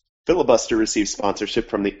Filibuster receives sponsorship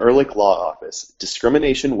from the Ehrlich Law Office,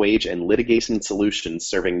 discrimination, wage, and litigation solutions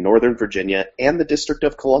serving Northern Virginia and the District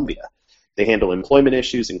of Columbia. They handle employment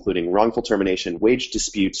issues, including wrongful termination, wage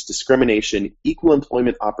disputes, discrimination, equal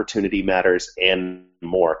employment opportunity matters, and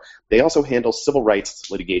more. They also handle civil rights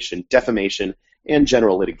litigation, defamation, and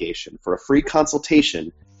general litigation. For a free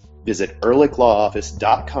consultation, visit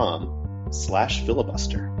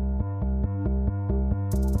ehrlichlawoffice.com/filibuster.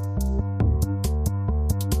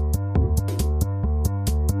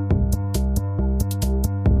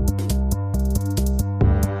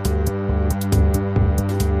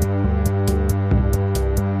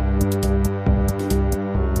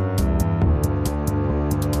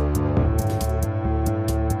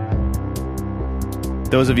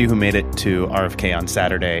 Those of you who made it to RFK on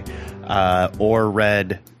Saturday or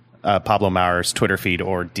read Pablo Maurer's Twitter feed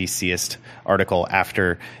or DCist article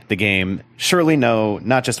after the game surely know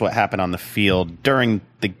not just what happened on the field during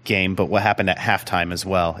the game, but what happened at halftime as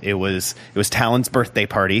well. It was Talon's birthday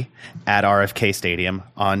party at RFK Stadium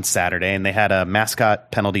on Saturday, and they had a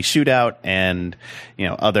mascot penalty shootout and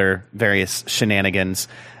other various shenanigans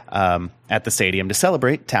at the stadium to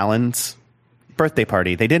celebrate Talon's birthday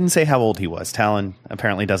party. They didn't say how old he was. Talon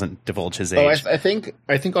apparently doesn't divulge his age. I think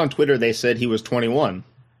on Twitter they said he was 21.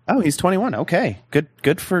 Oh, he's 21. Okay,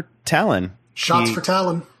 good for Talon. Shots for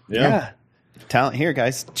Talon. Yeah. Talon. Here,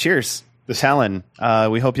 guys. Cheers. Talon.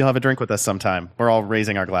 We hope you'll have a drink with us sometime. We're all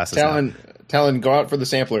raising our glasses. Talon, go out for the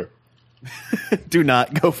sampler. Do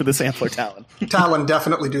not go for the sampler, Talon. Talon,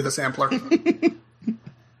 definitely do the sampler.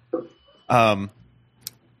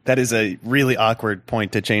 That is a really awkward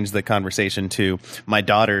point to change the conversation to my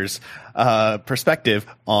daughter's perspective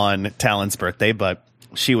on Talon's birthday, but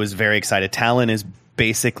she was very excited. Talon is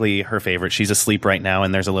basically her favorite. She's asleep right now,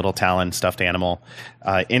 and there's a little Talon stuffed animal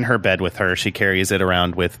in her bed with her. She carries it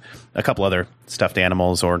around with a couple other stuffed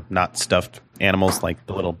animals, or not stuffed animals, like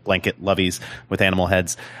the little blanket loveys with animal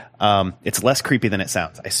heads. It's less creepy than it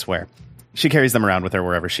sounds, I swear. She carries them around with her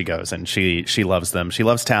wherever she goes, and she loves them. She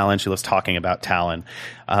loves Talon. She loves talking about Talon.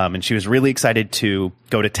 And she was really excited to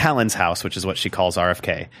go to Talon's house, which is what she calls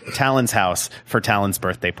RFK. Talon's house for Talon's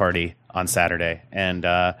birthday party on Saturday. And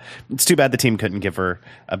it's too bad the team couldn't give her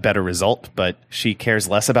a better result, but she cares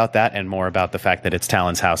less about that and more about the fact that it's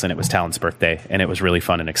Talon's house and it was Talon's birthday, and it was really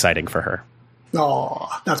fun and exciting for her. Oh,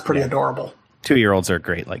 that's pretty adorable. 2-year-olds are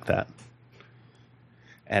great like that.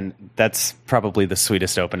 And that's probably the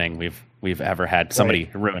sweetest opening we've ever had. Somebody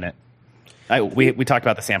ruin it. We talked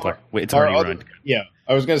about the sampler. It's already ruined. Yeah,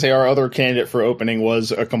 I was going to say our other candidate for opening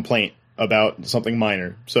was a complaint about something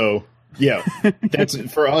minor. So yeah, that's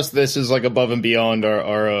for us. This is like above and beyond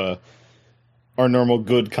our normal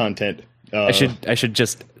good content. I should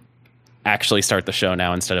just actually start the show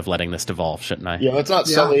now instead of letting this devolve, shouldn't I? Yeah, let's not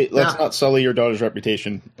sully your daughter's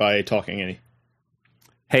reputation by talking any.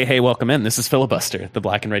 Hey, welcome in. This is Filibuster, the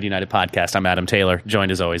Black and Red United podcast. I'm Adam Taylor,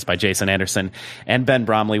 joined as always by Jason Anderson and Ben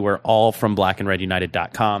Bromley. We're all from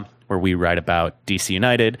blackandredunited.com, where we write about DC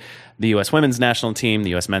United, the U.S. women's national team,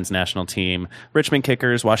 the U.S. men's national team, Richmond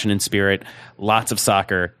Kickers, Washington Spirit, lots of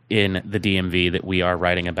soccer in the DMV that we are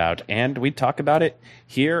writing about. And we talk about it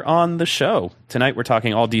here on the show. Tonight we're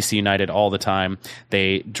talking all DC United all the time.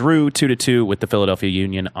 They drew 2-2 with the Philadelphia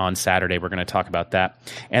Union on Saturday. We're going to talk about that.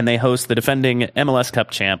 And they host the defending MLS Cup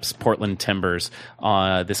champs, Portland Timbers,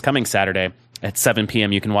 this coming Saturday at 7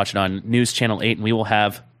 p.m. You can watch it on News Channel 8, and we will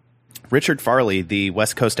have Richard Farley, the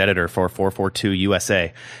West Coast editor for 442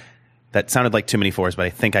 USA. That sounded like too many fours, but I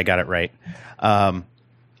think I got it right.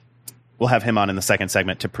 We'll have him on in the second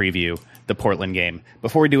segment to preview the Portland game.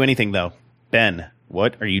 Before we do anything, though, Ben,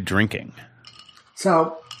 what are you drinking?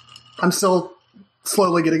 So I'm still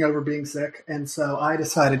slowly getting over being sick, and so I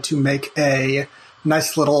decided to make a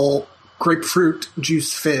nice little grapefruit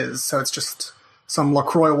juice fizz. So it's just some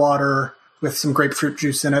LaCroix water with some grapefruit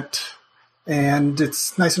juice in it, and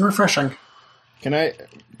it's nice and refreshing. Can I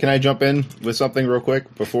jump in with something real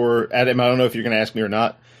quick before Adam? I don't know if you're going to ask me or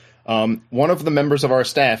not. One of the members of our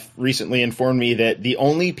staff recently informed me that the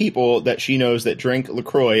only people that she knows that drink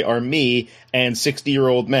LaCroix are me and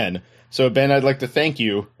 60-year-old men. So, Ben, I'd like to thank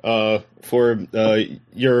you for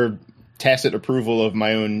your tacit approval of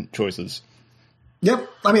my own choices. Yep.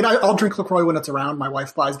 I mean, I'll drink LaCroix when it's around. My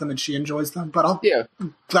wife buys them and she enjoys them, but I'll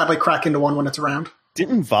gladly crack into one when it's around.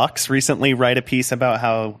 Didn't Vox recently write a piece about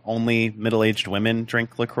how only middle-aged women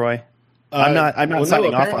drink LaCroix? I'm not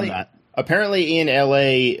signing off on that. Apparently in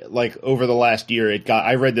LA, like over the last year,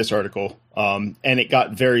 I read this article, and it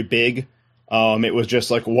got very big. It was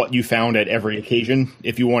just like what you found at every occasion.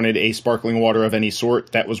 If you wanted a sparkling water of any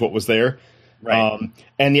sort, that was what was there. Right.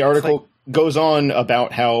 And the article goes on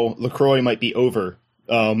about how LaCroix might be over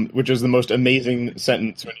which is the most amazing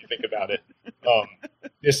sentence when you think about it.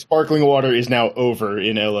 This sparkling water is now over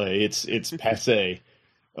in LA. It's passé.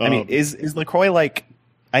 I mean, is LaCroix like?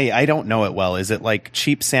 I don't know it well. Is it like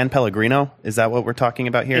cheap San Pellegrino? Is that what we're talking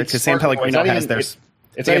about here? Because San Pellegrino has their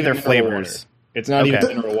flavors. It's not even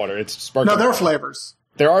mineral water. It's sparkling. No, there are water. flavors.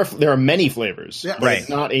 There are many flavors. Yeah. Right. It's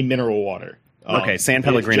not a mineral water. Okay, San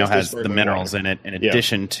Pellegrino has the minerals in it in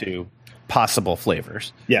addition to possible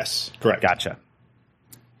flavors. Yes, correct. Gotcha.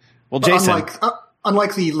 Well, But Jason,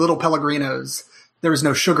 unlike the little Pellegrinos, there is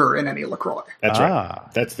no sugar in any LaCroix. That's right.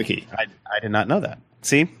 That's the key. I did not know that.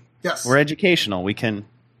 See, Yes. we're educational. We can.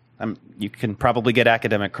 You can probably get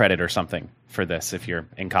academic credit or something for this if you're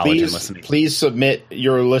in college and listening. Please submit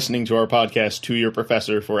your listening to our podcast to your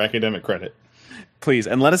professor for academic credit. Please,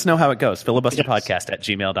 and let us know how it goes.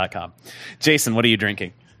 Filibusterpodcast@gmail.com. Jason, what are you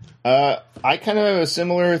drinking? I kind of have a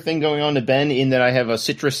similar thing going on to Ben in that I have a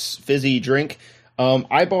citrus fizzy drink.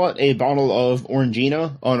 I bought a bottle of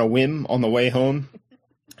Orangina on a whim on the way home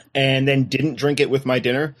and then didn't drink it with my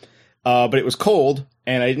dinner. But it was cold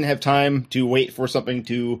and I didn't have time to wait for something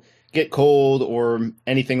to get cold or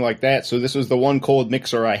anything like that. So this was the one cold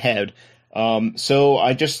mixer I had. So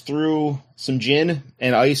I just threw some gin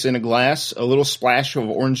and ice in a glass, a little splash of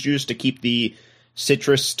orange juice to keep the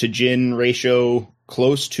citrus to gin ratio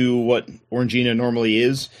close to what Orangina normally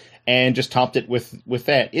is, and just topped it with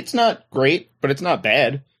that. It's not great, but it's not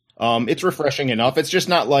bad. It's refreshing enough. It's just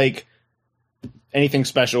not like anything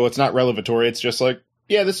special. It's not revelatory. It's just like,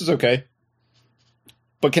 yeah, this is okay.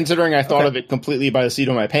 But considering I thought of it completely by the seat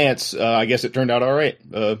of my pants, I guess it turned out all right.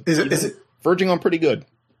 Is it verging on pretty good?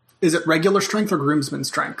 Is it regular strength or groomsman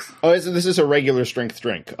strength? Oh, this is a regular strength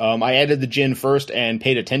drink. I added the gin first and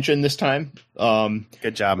paid attention this time.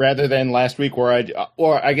 Good job. Rather than last week or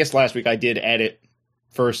I guess last week I did add it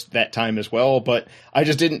first that time as well, but I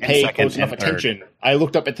just didn't pay close enough attention. I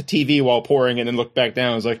looked up at the TV while pouring and then looked back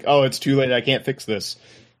down. I was like, oh, it's too late. I can't fix this.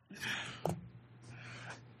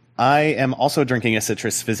 I am also drinking a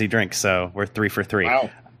citrus fizzy drink, so we're 3 for 3.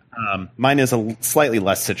 Wow. Mine is a slightly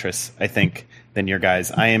less citrus, I think, than your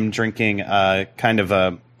guys. I am drinking kind of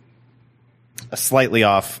a slightly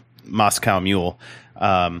off Moscow Mule,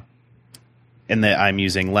 in that I'm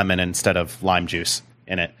using lemon instead of lime juice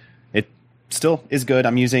in it. It still is good.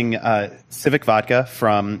 I'm using Civic Vodka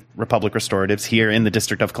from Republic Restoratives here in the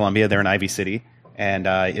District of Columbia. They're in Ivy City, and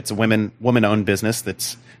it's a woman-owned business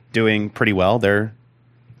that's doing pretty well. Their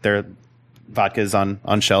vodka is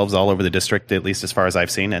on shelves all over the district, at least as far as I've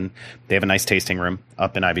seen, and they have a nice tasting room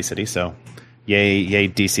up in Ivy City. So, yay,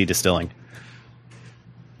 DC Distilling.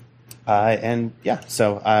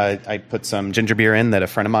 So I put some ginger beer in that a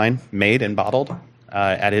friend of mine made and bottled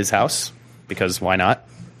at his house because why not?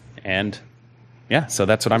 And yeah, so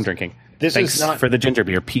that's what I'm drinking. Thanks for the ginger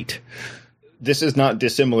beer, Pete. This is not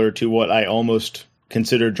dissimilar to what I almost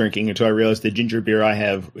considered drinking until I realized the ginger beer I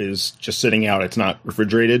have is just sitting out. It's not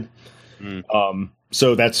refrigerated.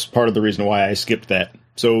 So that's part of the reason why I skipped that.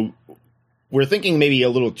 So we're thinking maybe a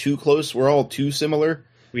little too close. We're all too similar.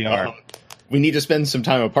 We are. We need to spend some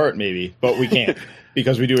time apart maybe, but we can't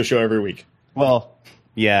because we do a show every week. Well,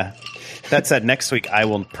 yeah. That said, next week I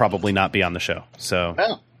will probably not be on the show. So,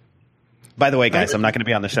 by the way, guys, I'm not going to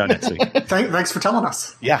be on the show next week. Thanks for telling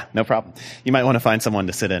us. Yeah, no problem. You might want to find someone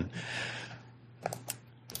to sit in.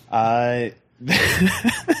 Now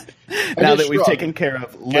that we've taken care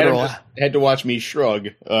of literal... Had to watch me shrug.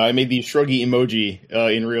 I made the shruggy emoji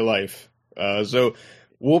in real life. So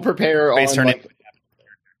we'll prepare on...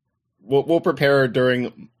 We'll prepare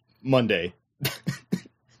during Monday.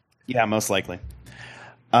 Yeah, most likely.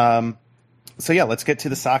 So yeah, let's get to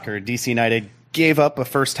the soccer. DC United gave up a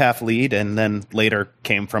first half lead and then later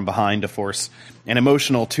came from behind to force an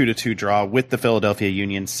emotional 2-2 draw with the Philadelphia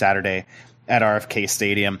Union Saturday at RFK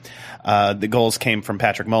Stadium. The goals came from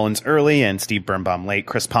Patrick Mullins early and Steve Birnbaum late.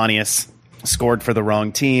 Chris Pontius scored for the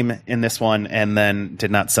wrong team in this one and then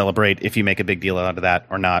did not celebrate, if you make a big deal out of that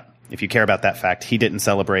or not. If you care about that fact, he didn't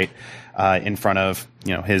celebrate in front of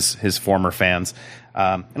his former fans.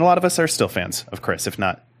 And a lot of us are still fans of Chris, if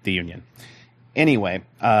not the Union. Anyway,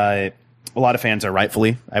 a lot of fans are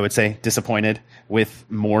rightfully, I would say, disappointed with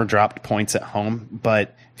more dropped points at home.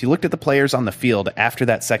 But if you looked at the players on the field after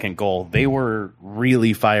that second goal, they were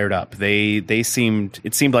really fired up. It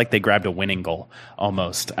seemed like they grabbed a winning goal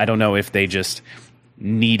almost. I don't know if they just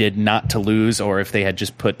needed not to lose or if they had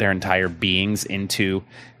just put their entire beings into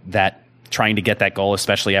that, trying to get that goal,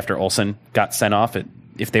 especially after Olsen got sent off.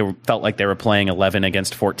 If they felt like they were playing 11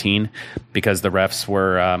 against 14 because the refs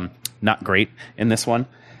were not great in this one.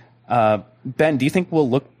 Ben, do you think we'll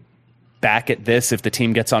look back at this if the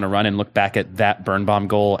team gets on a run and look back at that Birnbaum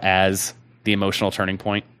goal as the emotional turning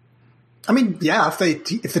point? I mean, yeah, if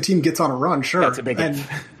the team gets on a run, sure. That's a big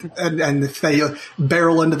and if they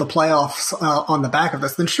barrel into the playoffs on the back of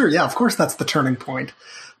this, then sure, yeah, of course that's the turning point.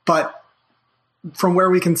 But from where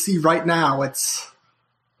we can see right now, it's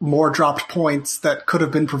more dropped points that could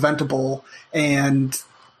have been preventable, and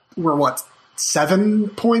we're 7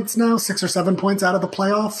 points now, 6 or 7 points out of the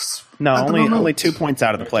playoffs? No, only 2 points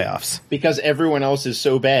out of the playoffs. Because everyone else is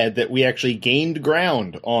so bad that we actually gained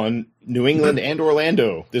ground on New England and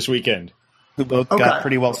Orlando this weekend. Who both got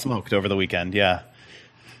pretty well smoked over the weekend, yeah.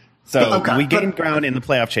 So we gained ground in the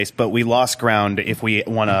playoff chase, but we lost ground if we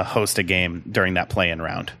want to host a game during that play-in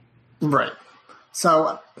round. Right.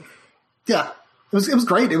 So, yeah, it was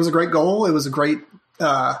great. It was a great goal. It was a great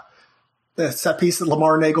set piece that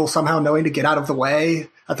Lamar Nagel somehow knowing to get out of the way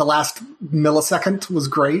at the last millisecond was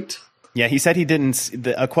great. Yeah, he said he didn't.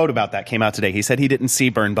 A quote about that came out today. He said he didn't see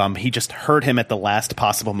Birnbaum. He just heard him at the last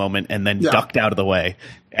possible moment and then ducked out of the way.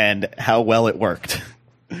 And how well it worked.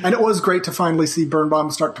 And it was great to finally see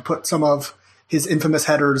Birnbaum start to put some of his infamous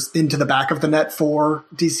headers into the back of the net for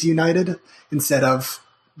DC United instead of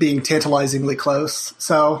being tantalizingly close.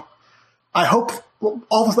 So I hope,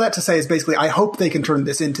 all of that to say is basically, I hope they can turn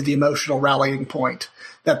this into the emotional rallying point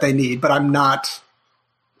that they need, but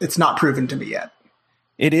it's not proven to me yet.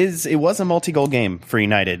 It was a multi-goal game for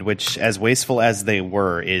United, which, as wasteful as they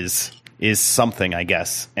were, is something, I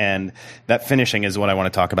guess. And that finishing is what I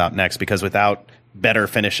want to talk about next, because without better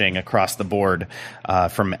finishing across the board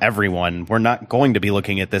from everyone, we're not going to be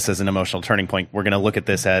looking at this as an emotional turning point. We're going to look at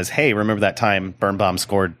this as, hey, remember that time Birnbaum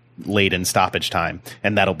scored late in stoppage time,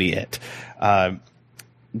 and that'll be it.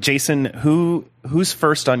 Jason, who's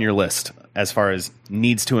first on your list as far as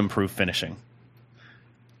needs to improve finishing?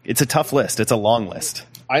 It's a tough list. It's a long list.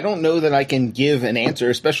 I don't know that I can give an answer,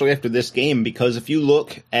 especially after this game, because if you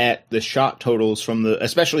look at the shot totals from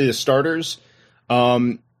especially the starters,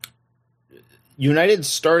 United's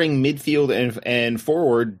starting midfield and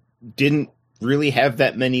forward didn't really have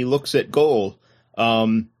that many looks at goal.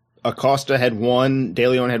 Acosta had 1, De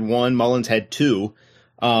Leon had 1, Mullins had 2.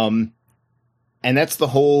 And that's the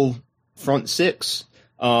whole front six.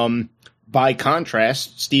 By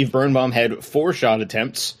contrast, Steve Birnbaum had 4 shot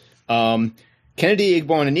attempts. Kennedy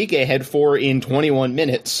Igboananike had 4 in 21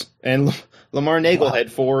 minutes, and Lamar Nagel had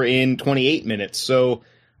 4 in 28 minutes. So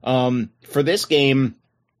for this game,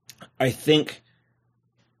 I think,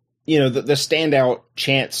 the standout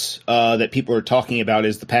chance that people are talking about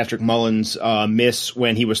is the Patrick Mullins miss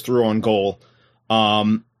when he was through on goal.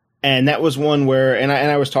 And that was one where, and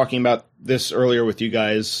I was talking about this earlier with you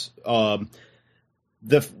guys, the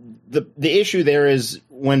issue there is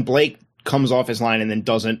when Blake comes off his line and then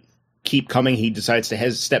doesn't keep coming, he decides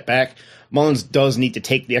to step back. Mullins does need to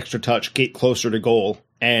take the extra touch, get closer to goal,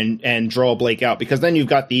 and draw Blake out, because then you've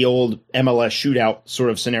got the old MLS shootout sort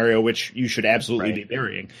of scenario, which you should absolutely be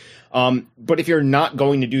burying. But if you're not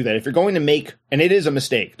going to do that, if you're going to make, and it is a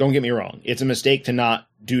mistake, don't get me wrong, it's a mistake to not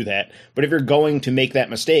do that. But if you're going to make that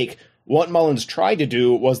mistake, what Mullins tried to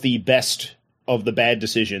do was the best of the bad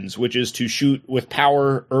decisions, which is to shoot with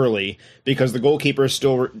power early, because the goalkeeper is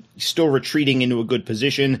still retreating into a good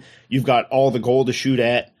position. You've got all the goal to shoot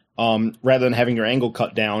at, rather than having your angle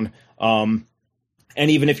cut down. And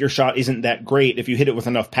even if your shot isn't that great, if you hit it with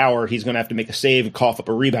enough power, he's going to have to make a save, cough up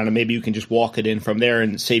a rebound, and maybe you can just walk it in from there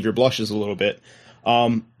and save your blushes a little bit.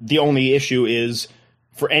 The only issue is,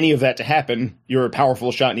 for any of that to happen, your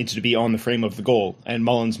powerful shot needs to be on the frame of the goal. And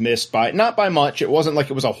Mullins missed not by much. It wasn't like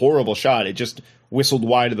it was a horrible shot. It just whistled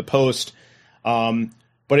wide of the post. But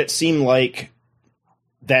it seemed like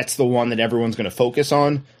that's the one that everyone's going to focus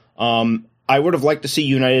on. I would have liked to see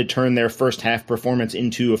United turn their first half performance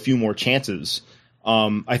into a few more chances.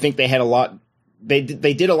 I think they had a lot. They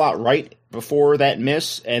did a lot right before that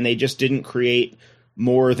miss, and they just didn't create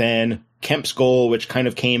more than Kemp's goal, which kind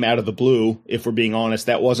of came out of the blue. If we're being honest,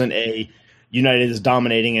 that wasn't a United is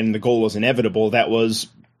dominating and the goal was inevitable. That was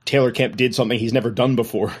Taylor Kemp did something he's never done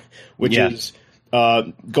before, which is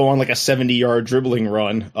go on like a 70-yard dribbling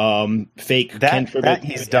run, fake that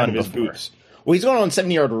he's done his before. Boots. Well, he's gone on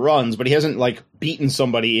 70-yard runs, but he hasn't beaten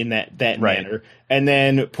somebody in that manner, and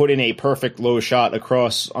then put in a perfect low shot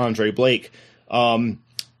across Andre Blake.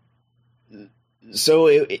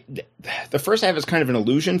 So the first half is kind of an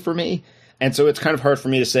illusion for me, and so it's kind of hard for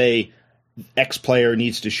me to say X player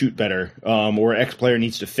needs to shoot better, or X player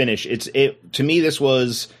needs to finish. To me, this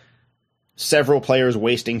was several players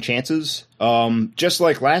wasting chances, just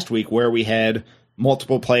like last week where we had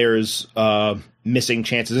multiple players missing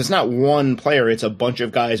chances. It's not one player; it's a bunch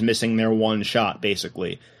of guys missing their one shot,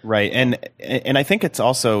 basically. Right, and I think it's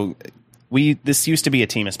also this used to be a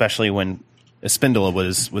team, especially when Espindola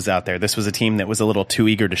was out there. This was a team that was a little too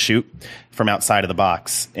eager to shoot from outside of the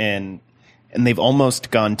box, and they've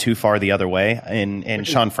almost gone too far the other way. And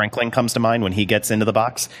Sean Franklin comes to mind when he gets into the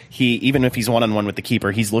box. Even if he's one-on-one with the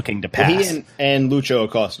keeper, he's looking to pass. He and Lucho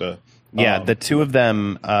Acosta. Yeah, the two of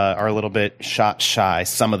them are a little bit shot shy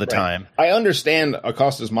some of the time. I understand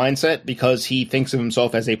Acosta's mindset because he thinks of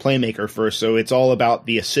himself as a playmaker first, so it's all about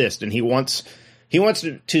the assist, and he wants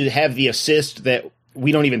to have the assist that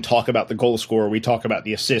we don't even talk about the goal scorer. We talk about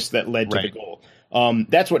the assist that led to the goal.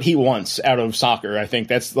 That's what he wants out of soccer. I think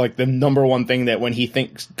that's like the number one thing that when he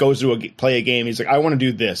goes to play a game, he's like, I want to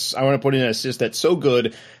do this. I want to put in an assist that's so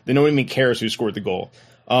good that no one even cares who scored the goal.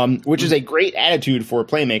 Which is a great attitude for a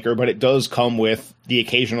playmaker, but it does come with the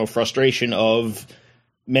occasional frustration of,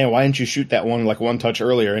 man, why didn't you shoot that one touch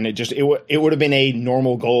earlier? And it would have been a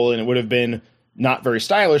normal goal, and it would have been not very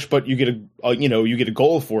stylish, but you get a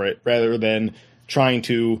goal for it rather than trying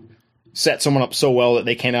to set someone up so well that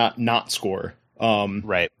they cannot not score.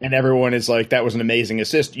 Right. And everyone is like, that was an amazing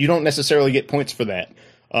assist. You don't necessarily get points for that.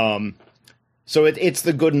 So it's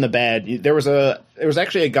the good and the bad. There was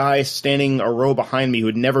actually a guy standing a row behind me who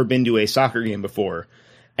had never been to a soccer game before,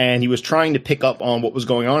 and he was trying to pick up on what was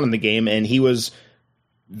going on in the game, and he was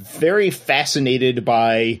very fascinated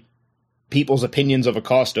by people's opinions of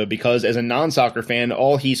Acosta because as a non-soccer fan,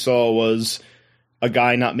 all he saw was a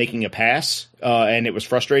guy not making a pass, and it was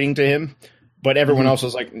frustrating to him. But everyone else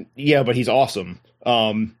was like, yeah, but he's awesome.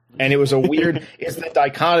 And it was a weird, it's the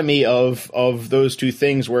dichotomy of those two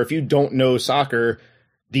things where if you don't know soccer,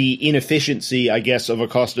 the inefficiency, I guess, of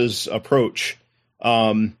Acosta's approach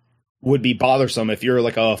would be bothersome if you're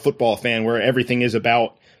like a football fan where everything is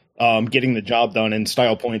about getting the job done and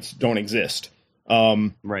style points don't exist.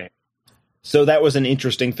 Right. So that was an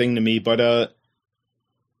interesting thing to me, but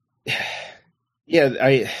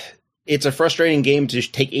it's a frustrating game to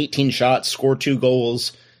take 18 shots, score 2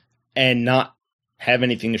 goals, and not have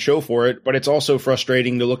anything to show for it. But it's also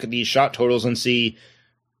frustrating to look at these shot totals and see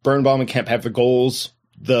Birnbaum and Kemp have the goals.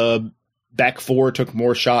 The back 4 took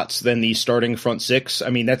more shots than the starting front 6. I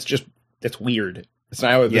mean, that's weird. It's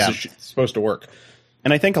not how this is supposed to work.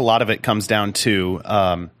 And I think a lot of it comes down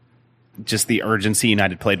to just the urgency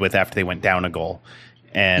United played with after they went down a goal.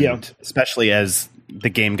 And especially as the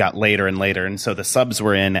game got later and later, and so the subs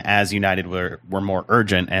were in as United were more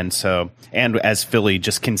urgent, and as Philly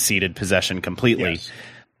just conceded possession completely. Yes.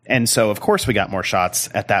 And so of course we got more shots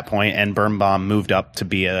at that point, and Birnbaum moved up to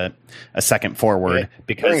be a second forward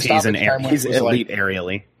because he's elite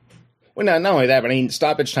aerially. Well, not only that, but I mean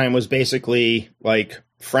stoppage time was basically like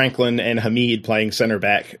Franklin and Hamid playing center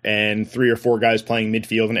back and 3 or 4 guys playing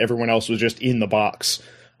midfield, and everyone else was just in the box.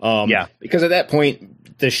 Because at that point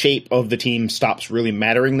the shape of the team stops really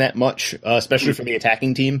mattering that much, especially for the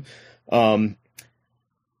attacking team. I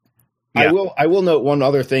will note one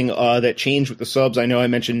other thing that changed with the subs. I know I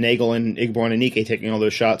mentioned Nagel and Igbo and Anike taking all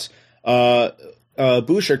those shots.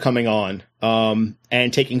 Boucher coming on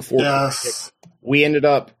and taking 4 corner kicks. We ended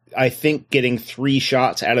up, I think, getting 3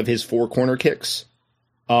 shots out of his 4 corner kicks.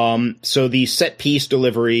 So the set piece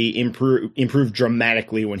delivery improved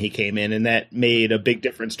dramatically when he came in, and that made a big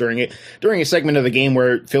difference during a segment of the game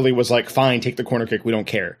where Philly was like, fine, take the corner kick. We don't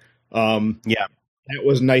care. That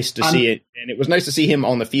was nice to see it. And it was nice to see him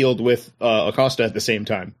on the field with Acosta at the same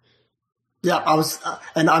time. Yeah,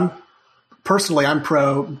 I'm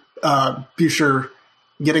pro Boucher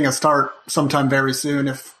getting a start sometime very soon.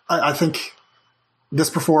 If I think this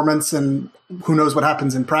performance, and who knows what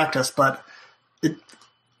happens in practice, but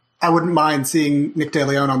I wouldn't mind seeing Nick De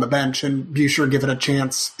Leon on the bench and Boucher give it a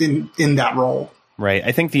chance in that role. Right.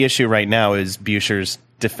 I think the issue right now is Boucher's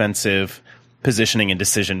defensive positioning and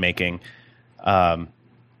decision making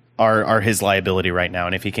are his liability right now.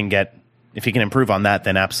 And if he can improve on that,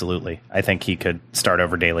 then absolutely, I think he could start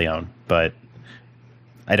over De Leon. But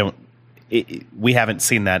we haven't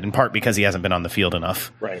seen that, in part because he hasn't been on the field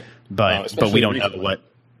enough. Right. But we don't know what.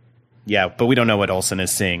 Yeah, but we don't know what Olsen is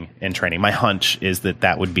seeing in training. My hunch is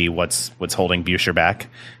that would be what's holding Boucher back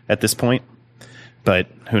at this point. But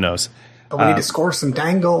who knows? But we need to score some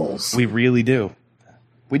dang goals. We really do.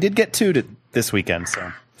 We did get 2 this weekend,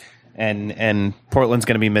 so and Portland's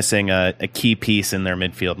going to be missing a key piece in their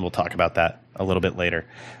midfield, and we'll talk about that a little bit later.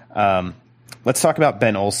 Let's talk about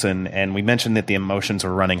Ben Olsen, and we mentioned that the emotions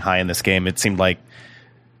were running high in this game. It seemed like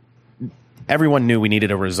everyone knew we needed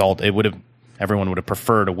a result. Everyone would have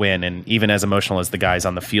preferred a win, and even as emotional as the guys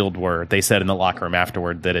on the field were, they said in the locker room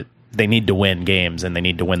afterward that they need to win games, and they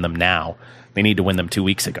need to win them now. They need to win them 2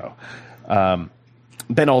 weeks ago.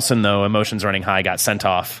 Ben Olsen, though, emotions running high, got sent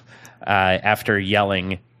off after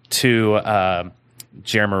yelling to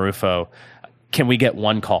Jer Marufo, can we get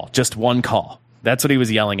one call? Just one call. That's what he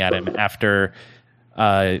was yelling at him after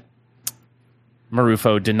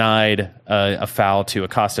Marufo denied a foul to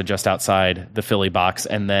Acosta just outside the Philly box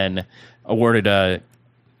and then awarded a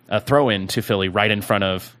throw-in to Philly right in front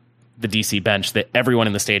of the DC bench that everyone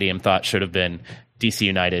in the stadium thought should have been DC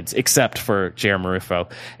United's, except for J.R.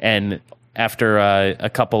 Marufo. And after a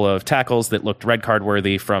couple of tackles that looked red card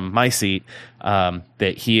worthy from my seat,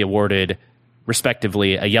 that he awarded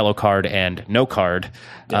respectively a yellow card and no card.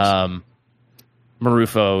 Yes.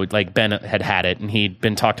 Marufo, like Ben had it, and he'd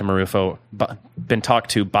been talked to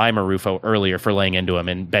by Marufo earlier for laying into him,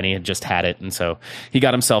 and Benny had just had it, and so he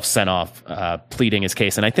got himself sent off, pleading his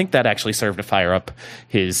case, and I think that actually served to fire up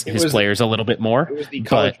his players a little bit more. It was the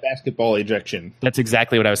college basketball ejection. That's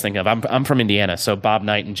exactly what I was thinking of. I'm from Indiana, so Bob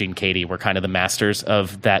Knight and Gene Cady were kind of the masters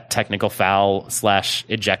of that technical foul /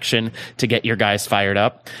 ejection to get your guys fired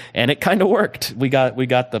up, and it kind of worked. We got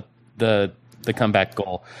the comeback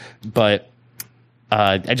goal, but.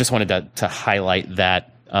 I just wanted to highlight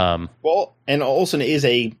that. Well, and Olsen is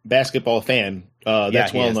a basketball fan.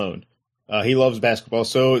 That's well known. He loves basketball,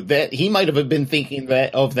 so that he might have been thinking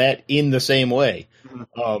of that in the same way.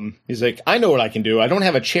 He's like, I know what I can do. I don't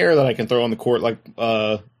have a chair that I can throw on the court like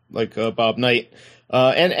Bob Knight.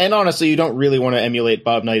 And honestly, you don't really want to emulate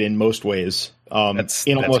Bob Knight in most ways. That's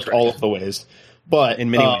almost all of the ways, but in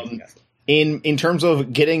many ways, yes. in terms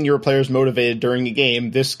of getting your players motivated during a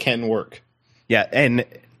game, this can work. Yeah, and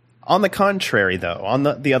on the contrary, though, on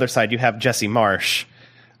the other side, you have Jesse Marsh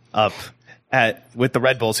up with the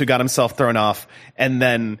Red Bulls, who got himself thrown off, and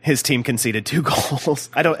then his team conceded 2 goals.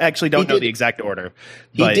 I don't know the exact order.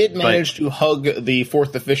 He did manage to hug the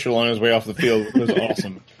 4th official on his way off the field, which was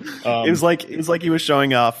awesome. It was like he was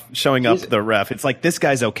showing up the ref. It's like, this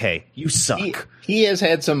guy's okay. You suck. He has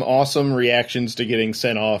had some awesome reactions to getting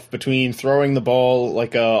sent off, between throwing the ball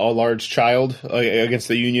like a large child against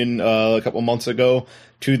the Union a couple months ago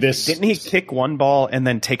to this. Didn't he kick one ball and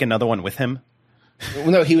then take another one with him?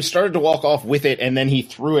 No, he started to walk off with it, and then he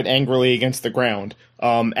threw it angrily against the ground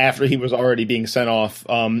after he was already being sent off.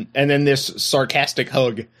 And then this sarcastic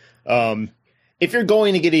hug. If you're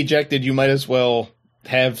going to get ejected, you might as well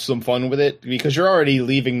have some fun with it, because you're already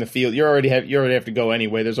leaving the field. You already have to go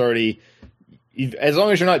anyway. There's already, as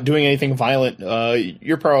long as you're not doing anything violent,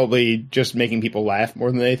 you're probably just making people laugh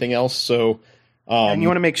more than anything else. So. And you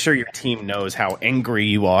want to make sure your team knows how angry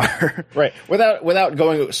you are, right? Without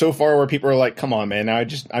going so far where people are like, "Come on, man!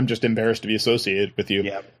 I'm just embarrassed to be associated with you."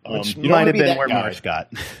 Yeah, which might have been where Marsh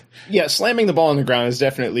got. Yeah, slamming the ball on the ground is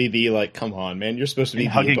definitely the like, "Come on, man! You're supposed to be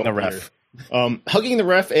hugging the ref." Hugging the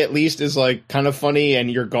ref at least is like kind of funny,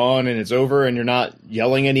 and you're gone and it's over, and you're not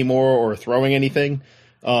yelling anymore or throwing anything.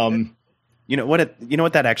 You know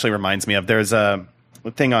what that actually reminds me of? There's a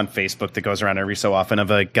thing on Facebook that goes around every so often of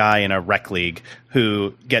a guy in a rec league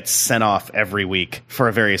who gets sent off every week for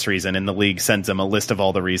a various reason, and the league sends him a list of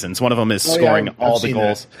all the reasons. One of them is scoring all the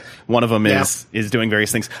goals. One of them is doing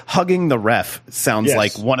various things. Hugging the ref sounds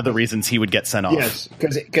like one of the reasons he would get sent off. Yes,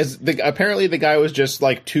 because apparently the guy was just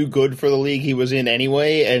like too good for the league he was in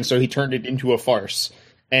anyway, and so he turned it into a farce.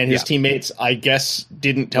 And his teammates, I guess,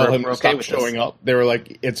 didn't tell him to stop showing up. They were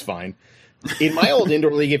like, it's fine. In my old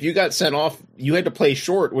indoor league, if you got sent off, you had to play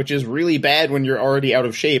short, which is really bad when you're already out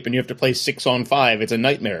of shape and you have to play 6-on-5. It's a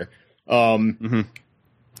nightmare. Doing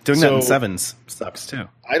that in sevens sucks too.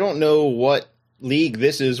 I don't know what league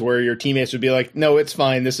this is where your teammates would be like, no, it's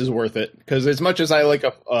fine, this is worth it. Because as much as I like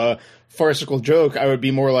a farcical joke, I would be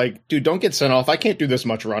more like, dude, don't get sent off. I can't do this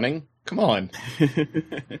much running. Come on.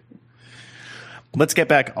 Let's get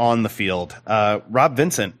back on the field. Rob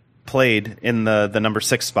Vincent played in the number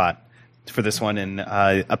 6 spot for this one, and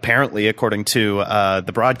apparently, according to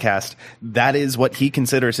the broadcast, that is what he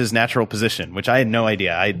considers his natural position, which I had no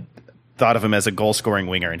idea. I thought of him as a goal-scoring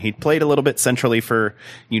winger, and he played a little bit centrally for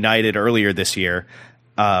United earlier this year,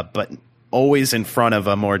 but always in front of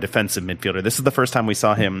a more defensive midfielder. This is the first time we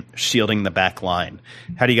saw him shielding the back line.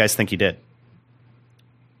 How do you guys think he did?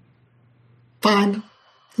 Fine.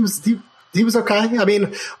 He was okay. I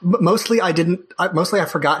mean, mostly I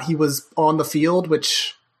forgot he was on the field,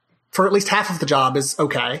 which for at least half of the job is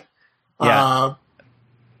okay. Yeah.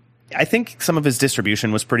 I think some of his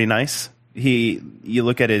distribution was pretty nice. You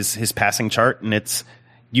look at his passing chart, and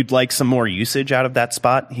you'd like some more usage out of that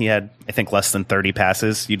spot. He had, I think, less than 30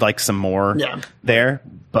 passes. You'd like some more there,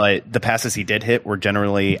 but the passes he did hit were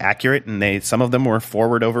generally accurate, and some of them were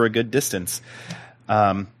forward over a good distance.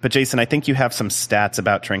 But Jason, I think you have some stats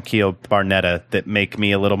about Tranquillo Barnetta that make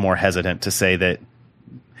me a little more hesitant to say that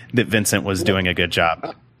Vincent was doing a good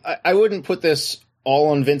job. I wouldn't put this all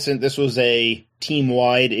on Vincent. This was a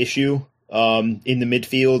team-wide issue. in the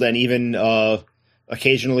midfield and even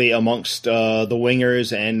occasionally amongst the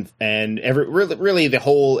wingers and really the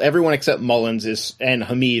whole everyone except Mullins and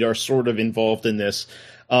Hamid are sort of involved in this.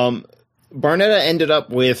 Barnetta ended up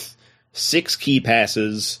with 6 key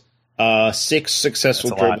passes, 6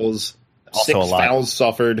 successful dribbles, 6 fouls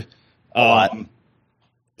suffered.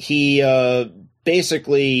 He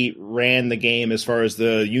basically ran the game as far as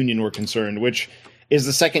the Union were concerned, which is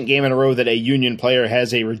the second game in a row that a Union player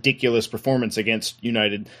has a ridiculous performance against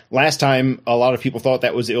United. Last time, a lot of people thought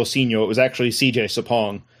that was Ilsinho. It was actually CJ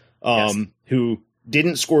Sapong, who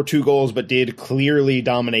didn't score 2 goals, but did clearly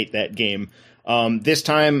dominate that game. This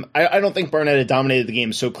time, I don't think Barnetta dominated the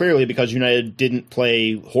game so clearly because United didn't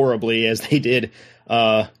play horribly as they did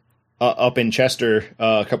up in Chester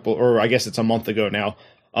I guess it's a month ago now.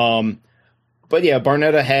 But yeah,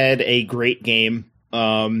 Barnetta had a great game.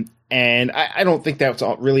 And I don't think that's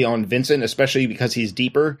really on Vincent, especially because he's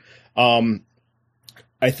deeper.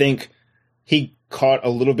 I think he caught a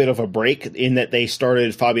little bit of a break in that they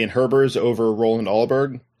started Fabian Herbers over Roland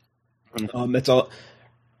Alberg. It's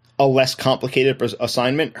a less complicated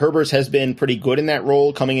assignment. Herbers has been pretty good in that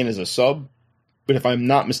role, coming in as a sub. But if I'm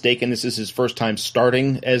not mistaken, this is his first time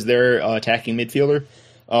starting as their attacking midfielder.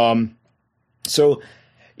 So,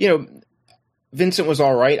 Vincent was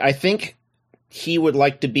all right. I think he would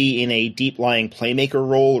like to be in a deep-lying playmaker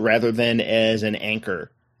role rather than as an anchor.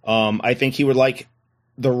 I think he would like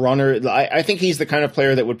the runner. I think he's the kind of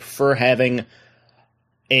player that would prefer having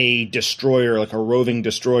a destroyer, like a roving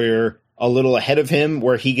destroyer, a little ahead of him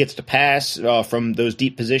where he gets to pass from those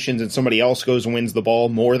deep positions and somebody else goes and wins the ball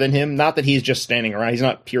more than him. Not that he's just standing around. He's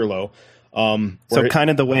not Pirlo. So kind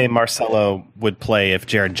of the way Marcelo would play if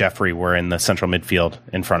Jared Jeffrey were in the central midfield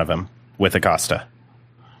in front of him with Acosta.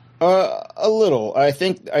 A little. I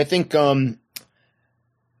think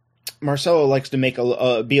Marcelo likes to make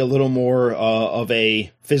be a little more of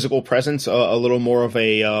a physical presence, a little more of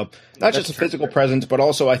a not just a physical presence, but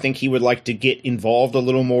also I think he would like to get involved a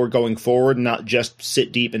little more going forward, not just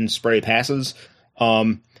sit deep and spray passes.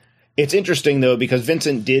 It's interesting though because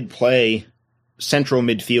Vincent did play central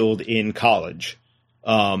midfield in college,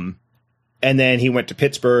 and then he went to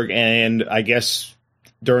Pittsburgh, and I guess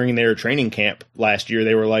during their training camp last year,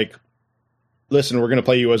 they were like, listen, we're going to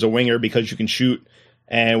play you as a winger because you can shoot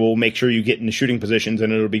and we'll make sure you get into shooting positions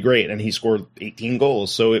and it'll be great. And he scored 18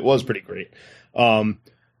 goals. So it was pretty great.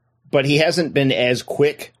 But he hasn't been as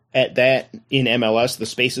quick at that in MLS. The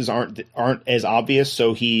spaces aren't as obvious.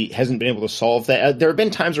 So he hasn't been able to solve that. There have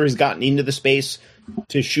been times where he's gotten into the space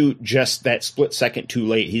to shoot just that split second too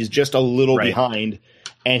late. He's just a little behind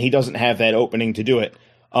and he doesn't have that opening to do it.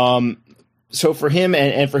 So for him,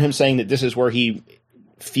 and for him saying that this is where he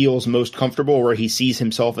feels most comfortable, where he sees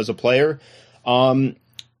himself as a player,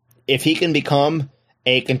 if he can become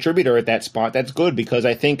a contributor at that spot, that's good, because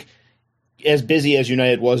I think as busy as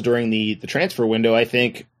United was during the transfer window, I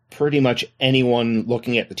think pretty much anyone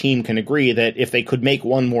looking at the team can agree that if they could make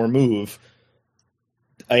one more move,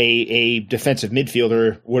 a defensive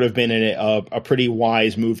midfielder would have been a pretty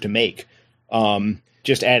wise move to make.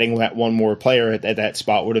 Just adding that one more player at that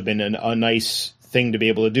spot would have been a nice thing to be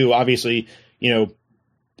able to do. Obviously,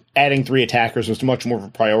 adding 3 attackers was much more of a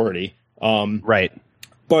priority. Right.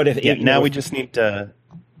 But we just need to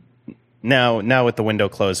now with the window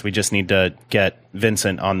closed, we just need to get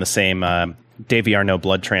Vincent on the same Davy Arnaud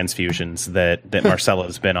blood transfusions that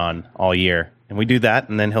Marcelo's been on all year. And we do that,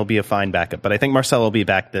 and then he'll be a fine backup. But I think Marcelo will be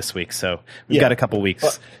back this week, so we've got a couple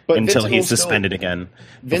weeks until he's suspended again.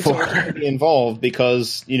 Vincent will still be involved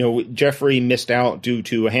because, Jeffrey missed out due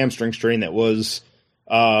to a hamstring strain that was,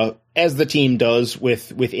 as the team does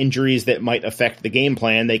with injuries that might affect the game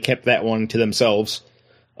plan, they kept that one to themselves.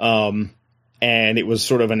 And it was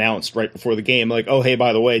sort of announced right before the game, like, oh, hey,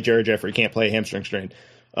 by the way, Jared Jeffrey can't play a hamstring strain,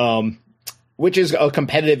 which is a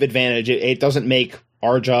competitive advantage. It doesn't make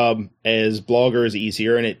our job as bloggers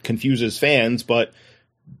easier, and it confuses fans, but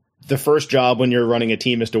the first job when you're running a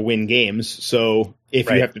team is to win games. So if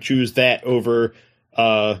you have to choose that over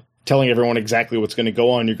telling everyone exactly what's going to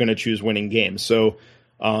go on, you're going to choose winning games. So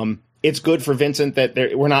it's good for Vincent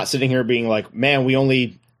that we're not sitting here being like, man, we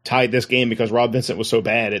only tied this game because Rob Vincent was so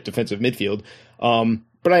bad at defensive midfield.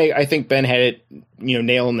 But I think Ben had it,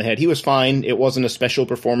 nail on the head. He was fine. It wasn't a special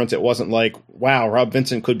performance. It wasn't like, wow, Rob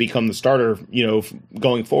Vincent could become the starter,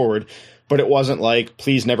 going forward. But it wasn't like,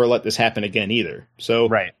 please never let this happen again either. So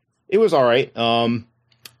it was all right.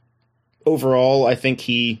 Overall, I think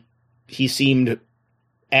he seemed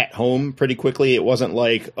at home pretty quickly. It wasn't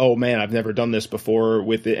like, oh man, I've never done this before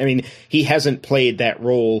with it. I mean, he hasn't played that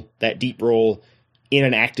role, that deep role, in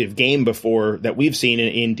an active game before that we've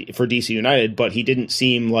seen for DC United, but he didn't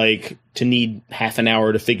seem like to need half an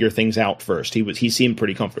hour to figure things out first. He seemed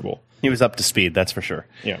pretty comfortable. He was up to speed, that's for sure.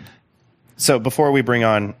 Yeah. So before we bring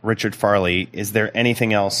on Richard Farley, is there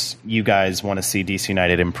anything else you guys want to see DC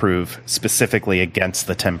United improve specifically against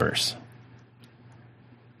the Timbers?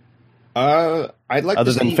 I'd like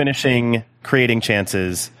other to than see... finishing, creating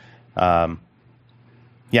chances. Yeah,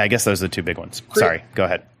 I guess those are the two big ones. Sorry, go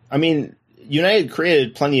ahead. I mean, United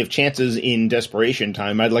created plenty of chances in desperation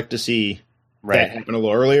time. I'd like to see that happen a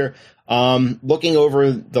little earlier. Looking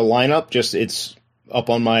over the lineup, it's up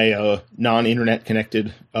on my non-internet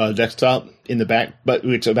connected desktop in the back, but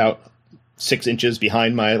it's about 6 inches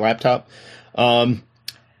behind my laptop.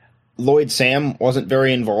 Lloyd Sam wasn't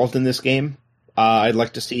very involved in this game. I'd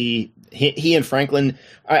like to see he and Franklin.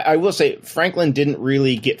 I will say Franklin didn't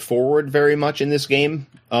really get forward very much in this game,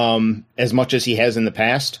 as much as he has in the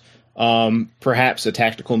past. Perhaps a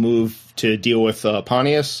tactical move to deal with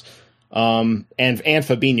Pontius and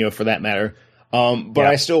Fabinho for that matter. But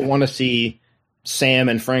I still want to see Sam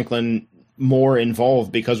and Franklin more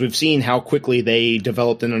involved because we've seen how quickly they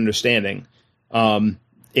developed an understanding.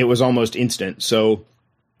 It was almost instant. So,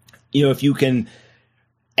 if you can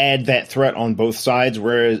add that threat on both sides,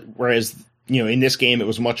 whereas in this game it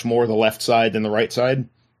was much more the left side than the right side,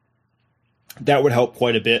 that would help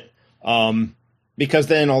quite a bit. Because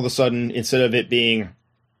then all of a sudden, instead of it being,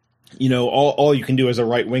 all you can do as a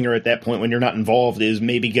right winger at that point when you're not involved is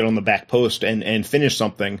maybe get on the back post and finish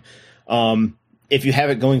something. If you have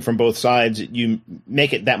it going from both sides, you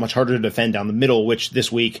make it that much harder to defend down the middle, which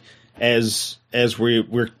this week, as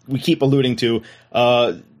we keep alluding to,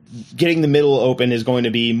 getting the middle open is going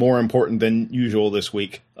to be more important than usual this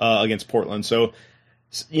week against Portland. So,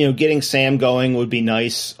 getting Sam going would be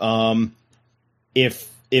nice. If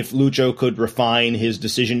Lucho could refine his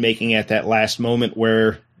decision making at that last moment,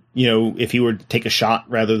 where if he were to take a shot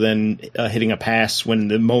rather than hitting a pass when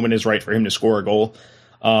the moment is right for him to score a goal.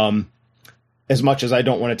 As much as I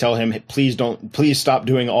don't want to tell him, please stop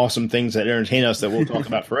doing awesome things that entertain us that we'll talk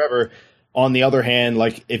about forever. On the other hand,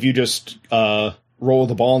 like if you just roll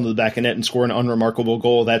the ball into the back of net and score an unremarkable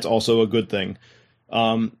goal, that's also a good thing.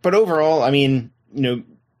 But overall, I mean,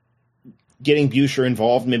 getting Buescher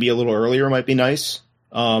involved maybe a little earlier might be nice.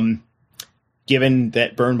 Given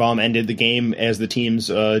that Birnbaum ended the game as the team's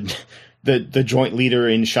the joint leader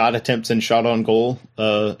in shot attempts and shots on goal,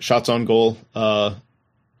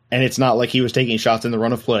 and it's not like he was taking shots in the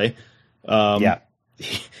run of play. That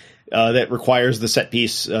requires the set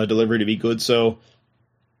piece delivery to be good. So,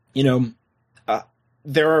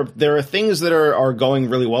 there are things that are going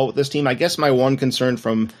really well with this team. I guess my one concern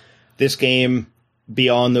from this game,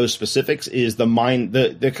 beyond those specifics, is the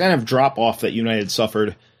kind of drop off that United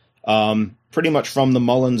suffered, pretty much from the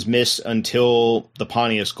Mullins miss until the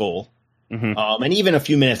Pontius goal, and even a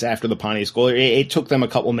few minutes after the Pontius goal. It took them a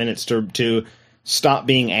couple minutes to stop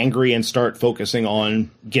being angry and start focusing on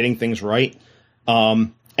getting things right.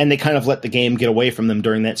 And they kind of let the game get away from them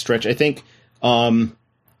during that stretch. I think,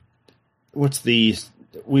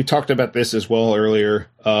 we talked about this as well earlier,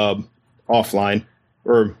 offline,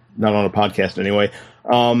 or not on a podcast anyway.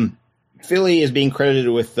 Philly is being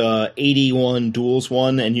credited with 81 duels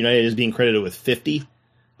won, and United is being credited with 50.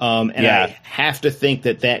 I have to think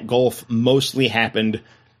that gulf mostly happened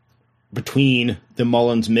between the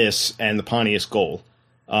Mullins miss and the Pontius goal.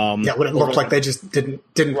 When it looked like they just didn't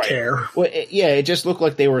care. Well, it just looked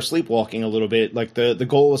like they were sleepwalking a little bit. Like the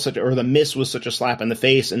goal was the miss was such a slap in the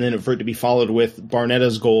face, and then for it to be followed with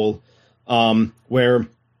Barnetta's goal, where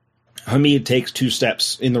Hamid takes 2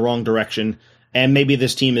 steps in the wrong direction. And maybe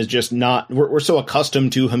this team is just not, we're so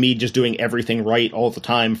accustomed to Hamid just doing everything right all the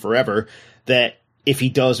time forever that if he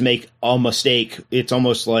does make a mistake, it's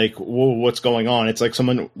almost like, whoa, what's going on? It's like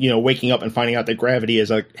someone, waking up and finding out that gravity is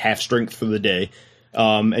like half strength for the day.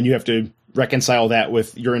 And you have to reconcile that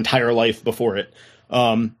with your entire life before it.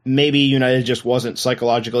 Maybe United just wasn't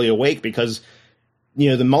psychologically awake because,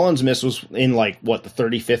 the Mullins miss was in the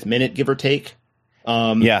 35th minute, give or take.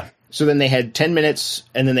 So then they had 10 minutes,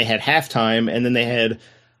 and then they had halftime, and then they had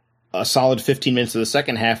a solid 15 minutes of the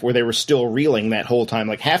second half where they were still reeling that whole time.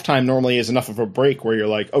 Like, halftime normally is enough of a break where you're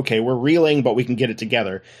like, okay, we're reeling, but we can get it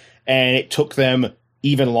together. And it took them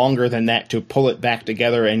even longer than that to pull it back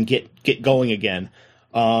together and get going again.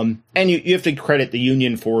 And you have to credit the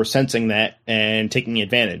Union for sensing that and taking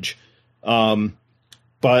advantage.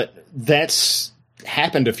 But that's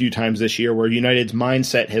happened a few times this year where United's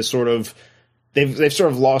mindset has they've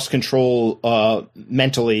sort of lost control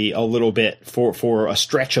mentally a little bit for a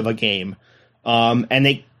stretch of a game,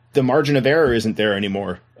 and the margin of error isn't there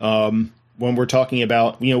anymore. when we're talking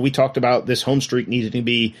about, we talked about this home streak needing to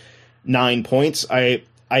be 9 points. I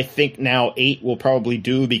think now 8 will probably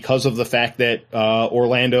do because of the fact that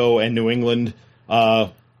Orlando and New England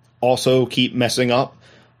also keep messing up.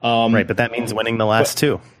 Right, but that means winning the last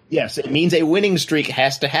two. Yes, it means a winning streak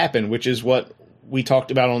has to happen, which is what we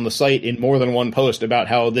talked about on the site in more than one post about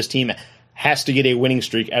how this team has to get a winning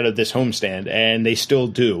streak out of this homestand, and they still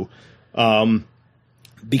do.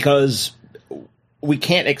 Because we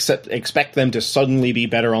can't expect them to suddenly be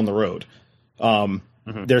better on the road.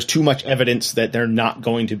 There's too much evidence that they're not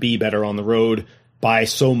going to be better on the road by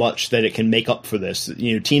so much that it can make up for this.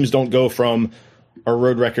 Teams don't go from our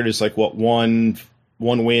road record is like one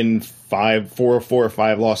win, four or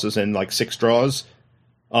five losses, and like 6 draws.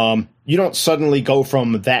 You don't suddenly go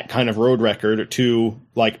from that kind of road record to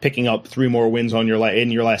like picking up 3 more wins on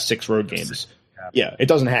in your last 6 road games. Yeah, it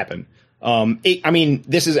doesn't happen.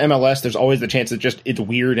 This is MLS. There's always the chance that just it's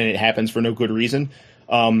weird and it happens for no good reason.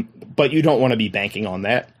 But you don't want to be banking on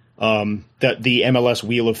that. That the MLS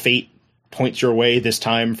wheel of fate points your way this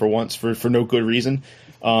time for once for no good reason.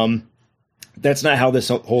 That's not how this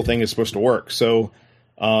whole thing is supposed to work. So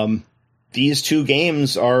these 2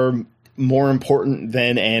 games are more important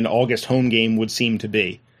than an August home game would seem to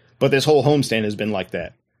be. But this whole homestand has been like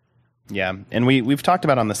that. Yeah, and we've talked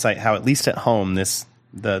about on the site how at least at home the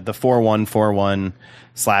 4-1-4-1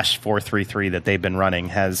 / 4-3-3 that they've been running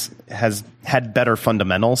has had better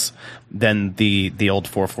fundamentals than the old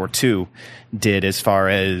 4-4-2 did as far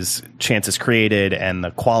as chances created and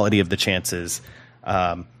the quality of the chances,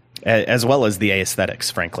 as well as the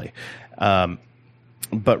aesthetics, frankly.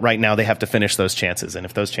 But right now they have to finish those chances, and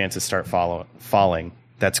if those chances start falling,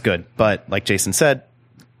 that's good. But like Jason said,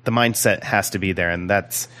 the mindset has to be there, and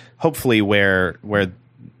that's hopefully where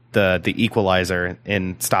the equalizer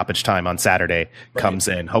in stoppage time on Saturday comes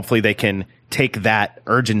in. Hopefully they can take that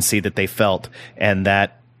urgency that they felt and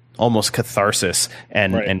that almost catharsis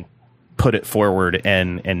and put it forward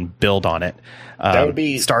and build on it. That would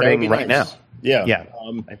be starting right nice. now. Yeah.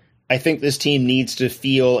 I think this team needs to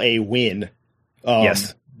feel a win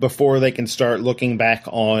before they can start looking back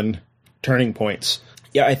on turning points.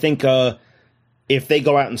 Yeah, I think if they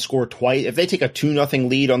go out and score twice, if they take a 2-0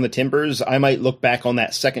 lead on the Timbers, I might look back on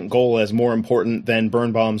that second goal as more important than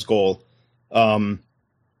Birnbaum's goal.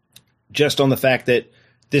 Just on the fact that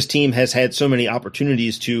this team has had so many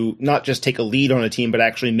opportunities to not just take a lead on a team, but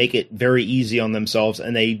actually make it very easy on themselves,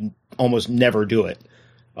 and they almost never do it.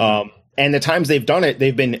 And the times they've done it,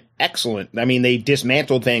 they've been excellent. I mean, they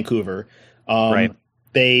dismantled Vancouver.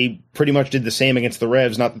 They pretty much did the same against the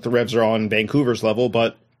Revs. Not that the Revs are on Vancouver's level,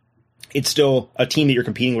 but it's still a team that you're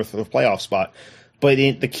competing with for the playoff spot. But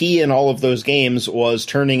the key in all of those games was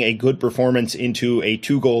turning a good performance into a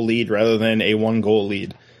 2-goal lead rather than a 1-goal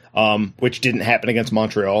lead, which didn't happen against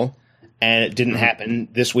Montreal, and it didn't happen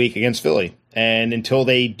this week against Philly. And until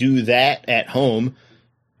they do that at home,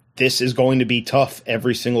 this is going to be tough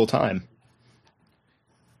every single time.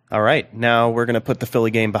 All right, now we're going to put the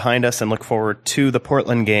Philly game behind us and look forward to the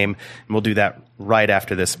Portland game, and we'll do that right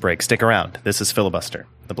after this break. Stick around. This is Filibuster,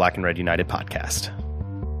 the Black and Red United podcast.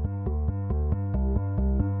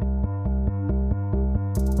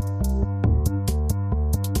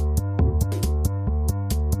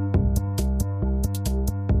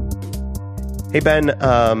 Hey, Ben,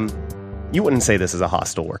 you wouldn't say this is a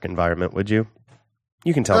hostile work environment, would you?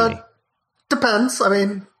 You can tell me. Depends. I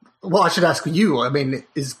mean, well, I should ask you. I mean,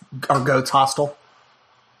 are goats hostile?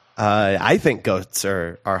 I think goats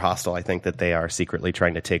are hostile. I think that they are secretly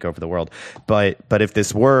trying to take over the world. But if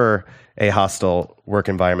this were a hostile work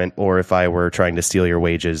environment, or if I were trying to steal your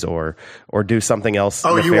wages or do something else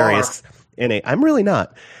nefarious I'm really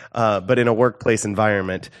not. But in a workplace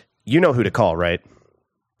environment, you know who to call, right?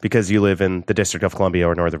 Because you live in the District of Columbia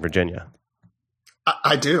or Northern Virginia.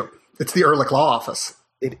 I do. It's the Ehrlich Law Office.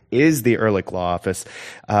 It is the Ehrlich Law Office.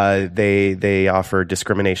 They offer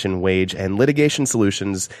discrimination, wage, and litigation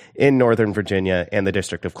solutions in Northern Virginia and the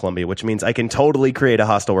District of Columbia, which means I can totally create a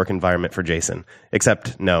hostile work environment for Jason.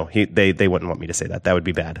 Except, no, they wouldn't want me to say that. That would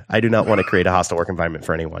be bad. I do not want to create a hostile work environment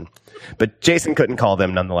for anyone. But Jason couldn't call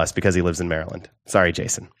them nonetheless because he lives in Maryland. Sorry,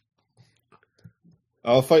 Jason.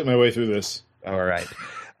 I'll fight my way through this. All right.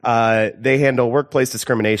 They handle workplace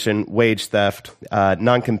discrimination, wage theft,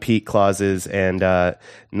 non-compete clauses, and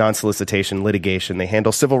non-solicitation litigation. They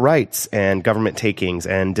handle civil rights and government takings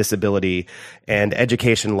and disability and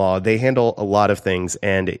education law. They handle a lot of things.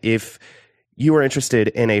 And if you are interested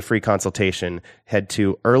in a free consultation, head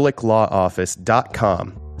to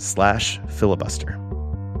ehrlichlawoffice.com/filibuster.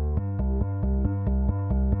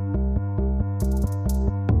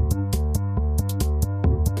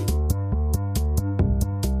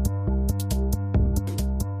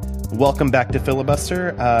 Welcome back to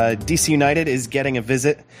Filibuster. DC United is getting a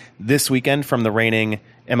visit this weekend from the reigning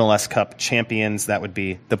MLS Cup champions. That would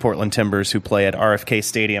be the Portland Timbers, who play at RFK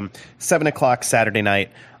Stadium, 7 o'clock Saturday night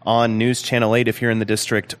on News Channel 8 if you're in the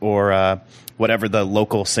district, or whatever the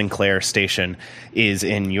local Sinclair station is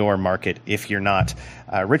in your market if you're not.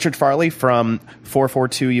 Richard Farley from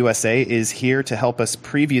 442 USA is here to help us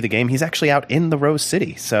preview the game. He's actually out in the Rose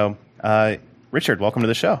City. So, Richard, welcome to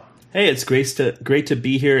the show. Hey, it's great to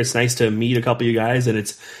be here. It's nice to meet a couple of you guys, and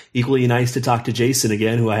it's equally nice to talk to Jason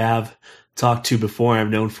again, who I have talked to before. I've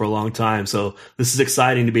known for a long time, so this is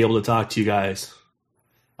exciting to be able to talk to you guys.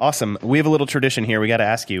 Awesome. We have a little tradition here. We got to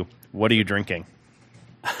ask you, what are you drinking?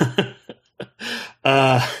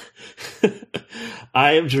 I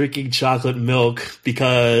am drinking chocolate milk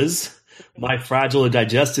because my fragile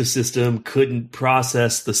digestive system couldn't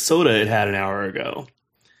process the soda it had an hour ago.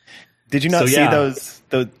 Did you not see those?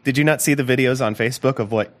 Did you not see the videos on Facebook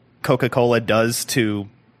of what Coca-Cola does to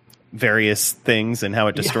various things and how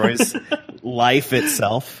it destroys life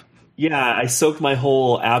itself? Yeah, I soaked my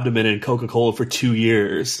whole abdomen in Coca-Cola for 2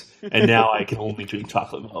 years, and now I can only drink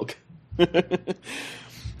chocolate milk.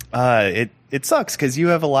 It sucks because you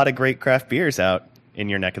have a lot of great craft beers out in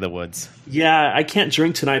your neck of the woods. Yeah, I can't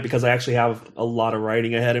drink tonight because I actually have a lot of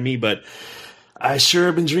writing ahead of me, but I sure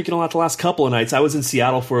have been drinking a lot the last couple of nights. I was in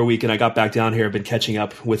Seattle for a week, and I got back down here. I've been catching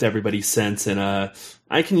up with everybody since, and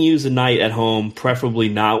I can use a night at home, preferably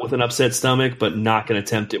not with an upset stomach, but not going to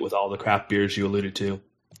tempt it with all the craft beers you alluded to.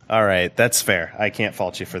 All right, that's fair. I can't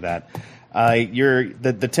fault you for that.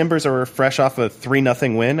 The Timbers are fresh off a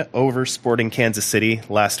 3-0 win over Sporting Kansas City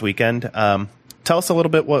last weekend. Tell us a little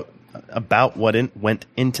bit about what went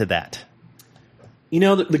into that. You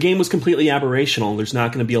know, the game was completely aberrational. There's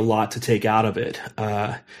not going to be a lot to take out of it,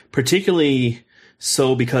 particularly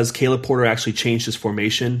so because Caleb Porter actually changed his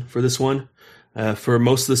formation for this one. For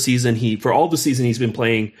most of the season, he's been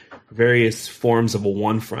playing various forms of a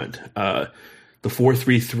one front. The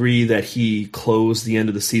 4-3-3 that he closed the end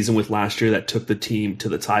of the season with last year that took the team to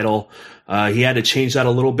the title. He had to change that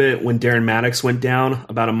a little bit when Darren Maddox went down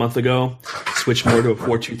about a month ago, switched more to a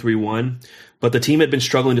 4-2-3-1. But the team had been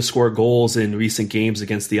struggling to score goals in recent games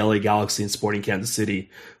against the LA Galaxy and Sporting Kansas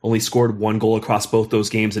City. Only scored 1 goal across both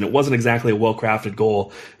those games, and it wasn't exactly a well-crafted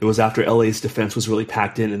goal. It was after LA's defense was really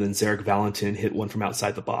packed in, and then Zarek Valentin hit one from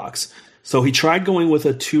outside the box. So he tried going with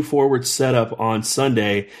a 2-forward setup on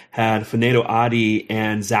Sunday, had Fanedo Adi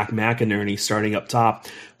and Zach McInerney starting up top.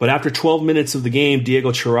 But after 12 minutes of the game,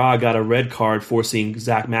 Diego Chara got a red card, forcing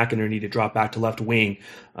Zach McInerney to drop back to left wing.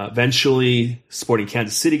 Eventually, Sporting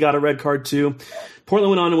Kansas City got a red card too.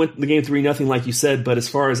 Portland went on to win the game 3-0, like you said, but as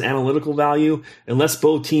far as analytical value, unless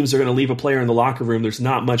both teams are going to leave a player in the locker room, there's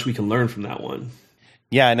not much we can learn from that one.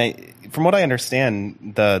 Yeah, and from what I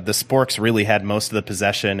understand, the Sporks really had most of the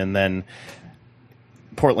possession, and then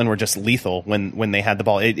Portland were just lethal when they had the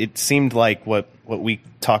ball. It seemed like what we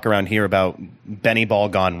talk around here about Benny ball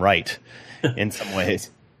gone right in some ways.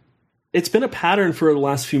 It's been a pattern for the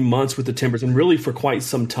last few months with the Timbers, and really for quite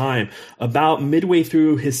some time. About midway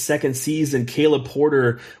through his second season, Caleb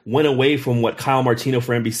Porter went away from what Kyle Martino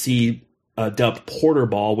for NBC dubbed Porter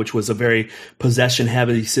ball, which was a very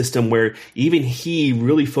possession-heavy system where even he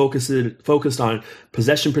really focused on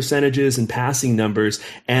possession percentages and passing numbers,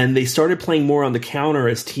 and they started playing more on the counter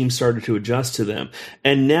as teams started to adjust to them.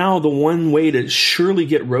 And now the one way to surely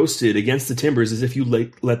get roasted against the Timbers is if you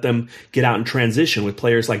let them get out in transition with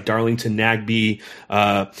players like Darlington Nagbe,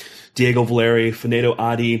 Diego Valeri, Fanedo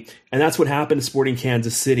Adi, and that's what happened to Sporting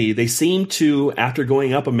Kansas City. They seemed to, after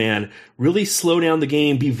going up a man, really slow down the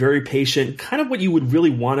game, be very patient, kind of what you would really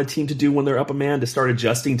want a team to do when they're up a man, to start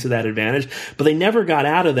adjusting to that advantage. But they never got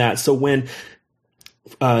out of that. So when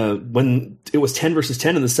it was 10 versus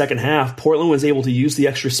 10 in the second half, Portland was able to use the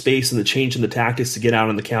extra space and the change in the tactics to get out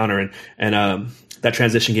on the counter, and that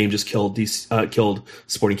transition game just killed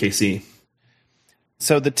Sporting KC.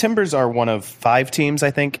 So the Timbers are one of 5 teams, I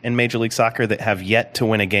think, in Major League Soccer that have yet to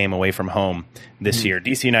win a game away from home this year.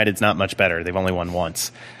 DC United's not much better. They've only won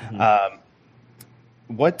once.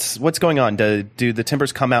 What's going on? Do the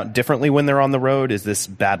Timbers come out differently when they're on the road? Is this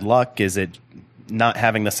bad luck? Is it not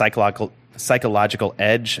having the psychological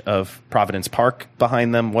edge of Providence Park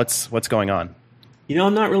behind them? What's going on? You know,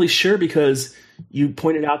 I'm not really sure, because you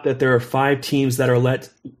pointed out that there are 5 teams that are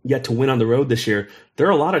yet to win on the road this year. There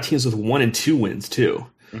are a lot of teams with 1 and 2 wins too.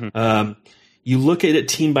 Mm-hmm. You look at it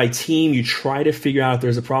team by team, you try to figure out if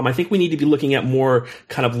there's a problem. I think we need to be looking at more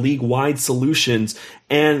kind of league-wide solutions.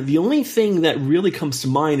 And the only thing that really comes to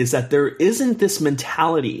mind is that there isn't this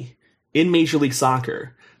mentality in Major League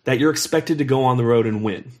Soccer that you're expected to go on the road and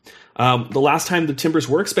win. The last time the Timbers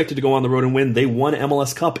were expected to go on the road and win, they won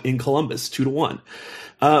MLS Cup in Columbus 2-1.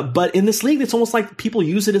 But in this league, it's almost like people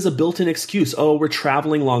use it as a built-in excuse. Oh, we're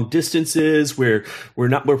traveling long distances. We're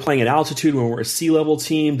playing at altitude when we're a sea level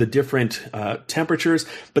team, the different temperatures.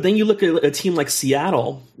 But then you look at a team like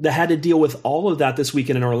Seattle that had to deal with all of that this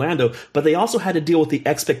weekend in Orlando, but they also had to deal with the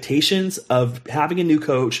expectations of having a new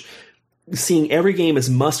coach, seeing every game as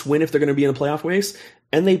must win if they're going to be in the playoff race.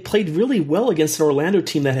 And they played really well against an Orlando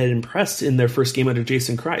team that had impressed in their first game under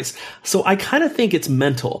Jason Kreis. So I kind of think it's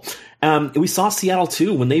mental. We saw Seattle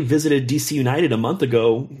too when they visited DC United a month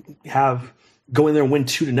ago go in there and win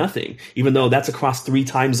 2-0, even though that's across 3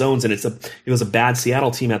 time zones and it was a bad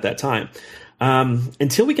Seattle team at that time.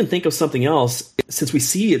 Until we can think of something else, since we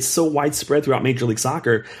see it's so widespread throughout Major League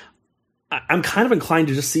Soccer, I'm kind of inclined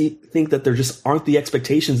to just think that there just aren't the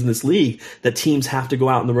expectations in this league that teams have to go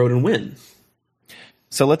out on the road and win.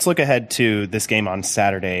 So let's look ahead to this game on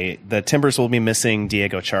Saturday. The Timbers will be missing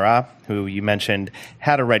Diego Chara, who you mentioned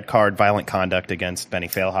had a red card, violent conduct against Benny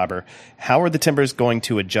Feilhaber. How are the Timbers going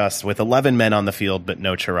to adjust with 11 men on the field but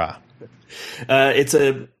no Chara?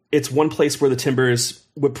 It's one place where the Timbers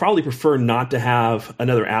would probably prefer not to have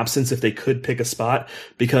another absence if they could pick a spot,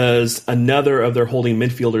 because another of their holding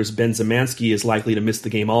midfielders, Ben Zemanski, is likely to miss the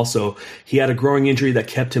game also. He had a growing injury that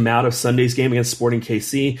kept him out of Sunday's game against Sporting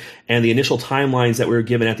KC, and the initial timelines that we were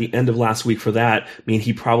given at the end of last week for that mean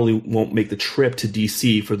he probably won't make the trip to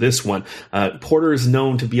DC for this one. Porter is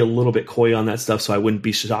known to be a little bit coy on that stuff, so I wouldn't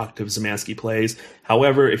be shocked if Zemanski plays.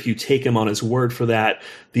 However, if you take him on his word for that,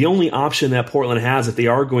 the only option that Portland has if they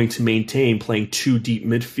are going to maintain playing 2 deep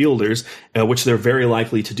midfielders, which they're very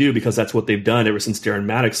likely to do because that's what they've done ever since Darren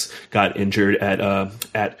Maddox got injured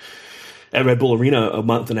at Red Bull Arena a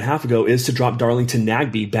month and a half ago, is to drop Darlington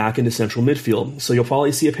Nagbe back into central midfield. So you'll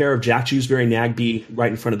probably see a pair of Jack Jewsbury and Nagbe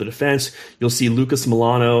right in front of the defense. You'll see Lucas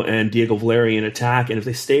Milano and Diego Valeri in attack. And if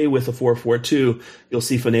they stay with a 4-4-2, you'll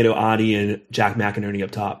see Fanedo Adi and Jack McInerney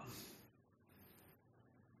up top.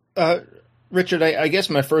 Richard, I guess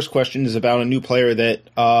my first question is about a new player that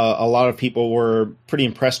a lot of people were pretty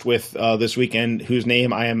impressed with this weekend, whose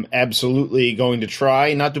name I am absolutely going to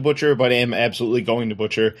try not to butcher, but I am absolutely going to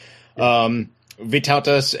butcher.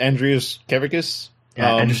 Vytautas Andriuškevičius.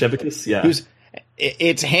 Andriuškevičius, yeah.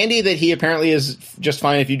 It's handy that he apparently is just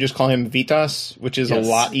fine if you just call him Vitas, which is a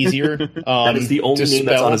lot easier. That is the only name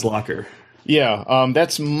that's on his locker. Yeah,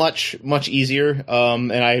 that's much easier,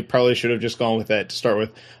 and I probably should have just gone with that to start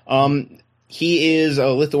with. He is a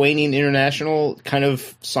Lithuanian international, kind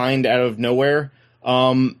of signed out of nowhere,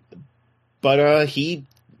 but I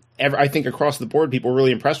think across the board, people were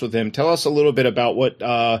really impressed with him. Tell us a little bit about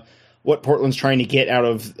what Portland's trying to get out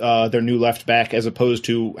of their new left back as opposed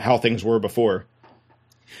to how things were before.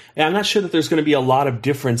 Yeah, I'm not sure that there's going to be a lot of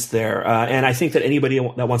difference there. And I think that anybody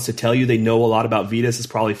that wants to tell you they know a lot about Vitas is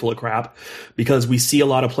probably full of crap, because we see a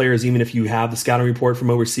lot of players, even if you have the scouting report from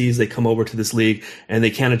overseas, they come over to this league and they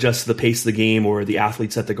can't adjust to the pace of the game or the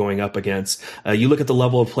athletes that they're going up against. You look at the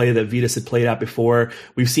level of play that Vitas had played at before.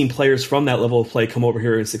 We've seen players from that level of play come over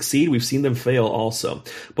here and succeed. We've seen them fail also.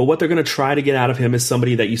 But what they're going to try to get out of him is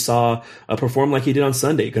somebody that you saw perform like he did on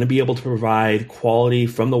Sunday, going to be able to provide quality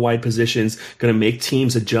from the wide positions, going to make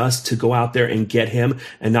teams adjust to go out there and get him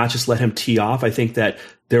and not just let him tee off. I think that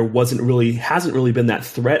there hasn't really been that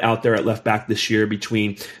threat out there at left back this year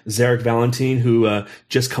between Zarek Valentin, who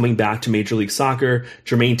just coming back to Major League Soccer,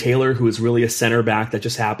 Jermaine Taylor, who is really a center back that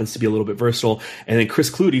just happens to be a little bit versatile, and then Chris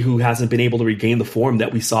Clutie, who hasn't been able to regain the form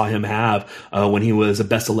that we saw him have when he was a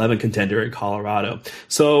best 11 contender at Colorado.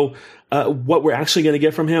 So what we're actually going to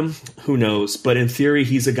get from him, who knows? But in theory,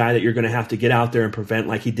 he's a guy that you're going to have to get out there and prevent,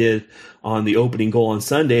 like he did on the opening goal on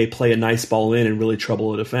Sunday, play a nice ball in and really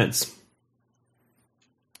trouble a defense.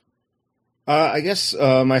 I guess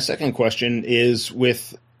my second question is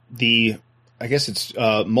with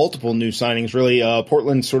multiple new signings, really.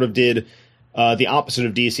 Portland sort of did the opposite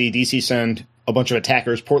of DC. DC sent a bunch of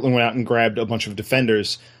attackers. Portland went out and grabbed a bunch of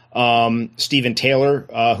defenders. Stephen Taylor,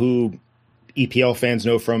 who EPL fans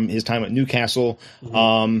know from his time at Newcastle,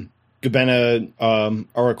 Gabena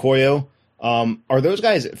Arakoyo. Are those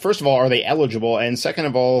guys, first of all, are they eligible? And second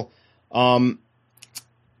of all, are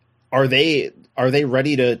they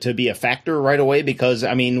ready to be a factor right away? Because,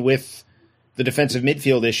 I mean, with the defensive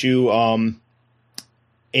midfield issue,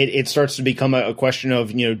 it starts to become a question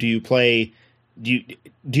of, do you pull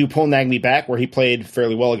Nagbe back, where he played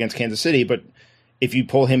fairly well against Kansas City, but if you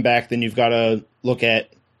pull him back, then you've got to look at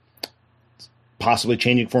possibly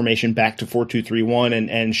changing formation back to 4-2-3-1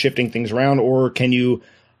 and shifting things around, or can you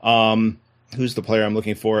who's the player I'm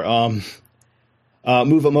looking for?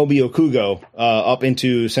 move Amobi Okugo up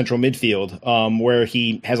into central midfield, where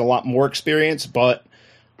he has a lot more experience, but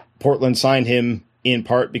Portland signed him in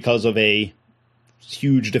part because of a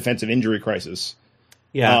huge defensive injury crisis.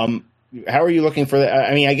 Yeah. How are you looking for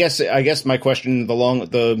that? I mean, I guess my question,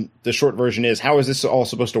 the short version is, how is this all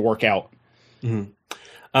supposed to work out? Mm-hmm.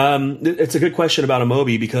 It's a good question about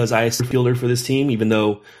Amobi, because I am a fielder for this team, even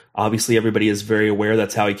though obviously everybody is very aware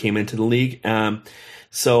that's how he came into the league.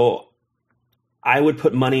 So I would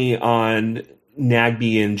put money on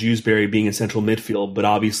Nagbe and Jewsbury being in central midfield, but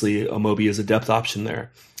obviously Amobi is a depth option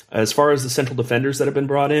there. As far as the central defenders that have been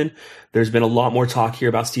brought in, there's been a lot more talk here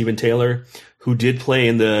about Stephen Taylor, who did play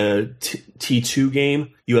in the T2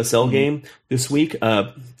 game, USL game this week.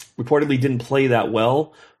 Reportedly didn't play that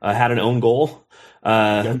well, had an own goal.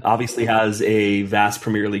 Obviously has a vast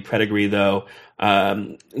Premier League pedigree, though.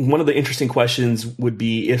 One of the interesting questions would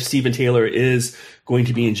be if Stephen Taylor is going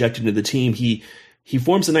to be injected into the team. He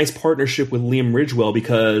forms a nice partnership with Liam Ridgewell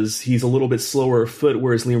because he's a little bit slower of foot,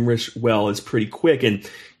 whereas Liam Ridgewell is pretty quick, and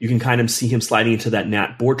you can kind of see him sliding into that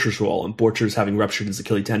Nat Borchers role, and Borchers having ruptured his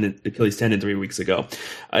Achilles tendon 3 weeks ago.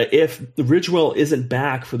 If Ridgewell isn't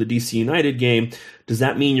back for the DC United game, does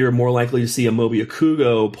that mean you're more likely to see Amobi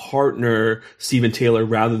Okugo partner Stephen Taylor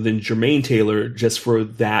rather than Jermaine Taylor, just for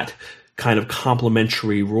that kind of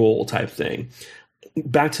complementary role type thing?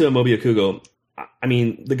 Back to Amobi Okugo. I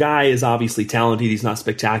mean, the guy is obviously talented. He's not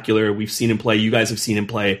spectacular. We've seen him play. You guys have seen him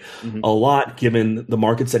play a lot, given the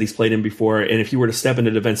markets that he's played in before. And if he were to step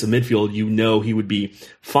into defensive midfield, you know he would be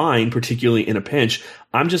fine, particularly in a pinch.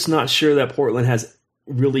 I'm just not sure that Portland has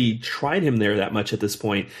really tried him there that much at this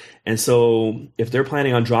point. And so if they're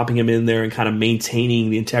planning on dropping him in there and kind of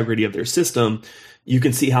maintaining the integrity of their system, you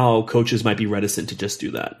can see how coaches might be reticent to just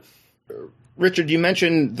do that. Richard, you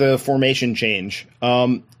mentioned the formation change.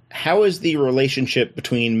 How is the relationship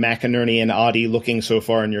between McInerney and Adi looking so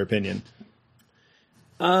far, in your opinion?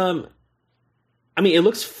 I mean, it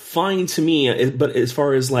looks fine to me, but as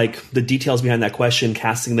far as like the details behind that question,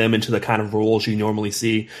 casting them into the kind of roles you normally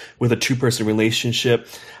see with a two-person relationship,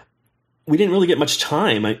 we didn't really get much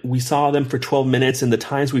time. We saw them for 12 minutes, and the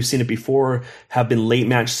times we've seen it before have been late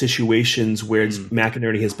match situations where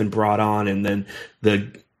McInerney has been brought on, and then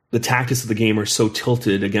the tactics of the game are so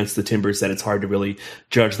tilted against the Timbers that it's hard to really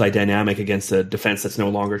judge the dynamic against a defense that's no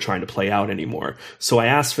longer trying to play out anymore. So I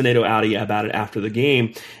asked Fanedo Adi about it after the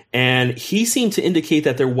game, and he seemed to indicate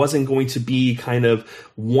that there wasn't going to be kind of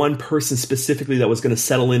one person specifically that was going to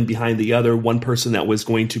settle in behind the other, one person that was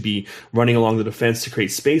going to be running along the defense to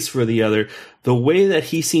create space for the other. The way that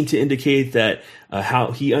he seemed to indicate that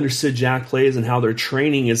how he understood Jack plays and how they're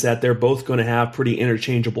training is that they're both going to have pretty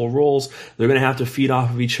interchangeable roles. They're going to have to feed off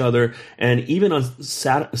of each other. And even on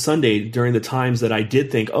Sunday, during the times that I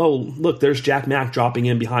did think, oh, look, there's Jack Mack dropping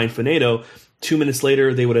in behind Fanedo, 2 minutes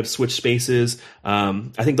later, they would have switched spaces.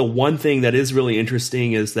 I think the one thing that is really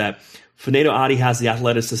interesting is that Fanedo Adi has the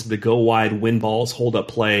athleticism to go wide, win balls, hold up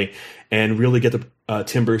play, and really get the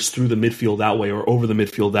Timbers through the midfield that way or over the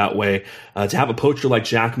midfield that way. To have a poacher like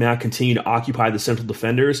Jack Mack continue to occupy the central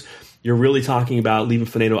defenders, you're really talking about leaving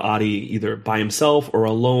Fanedo Adi either by himself or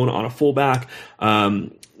alone on a fullback.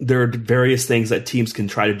 There are various things that teams can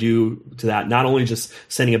try to do to that. Not only just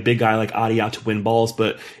sending a big guy like Adi out to win balls,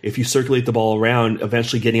 but if you circulate the ball around,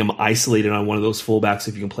 eventually getting him isolated on one of those fullbacks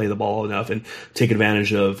if you can play the ball enough and take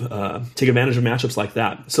advantage of matchups like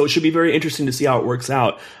that. So it should be very interesting to see how it works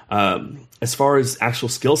out. As far as actual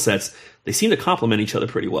skill sets, they seem to complement each other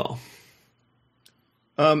pretty well.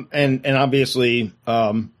 And obviously,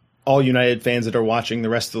 all United fans that are watching the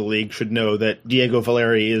rest of the league should know that Diego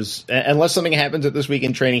Valeri is, unless something happens at this week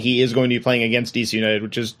in training, he is going to be playing against DC United,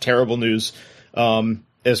 which is terrible news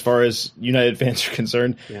as far as United fans are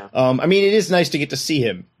concerned. Yeah. I mean, it is nice to get to see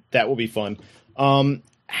him. That will be fun.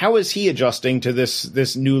 How is he adjusting to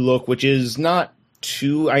this new look, which is not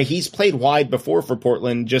too... he's played wide before for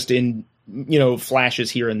Portland, just in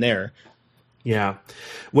flashes here and there. Yeah.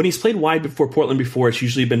 When he's played wide for Portland before, it's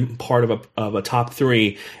usually been part of a top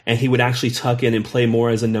three, and he would actually tuck in and play more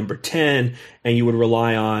as a number 10, and you would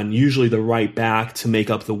rely on usually the right back to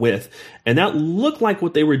make up the width. And that looked like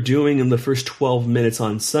what they were doing in the first 12 minutes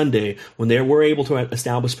on Sunday. When they were able to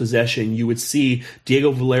establish possession, you would see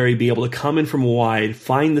Diego Valeri be able to come in from wide,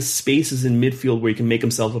 find the spaces in midfield where he can make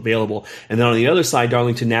himself available. And then on the other side,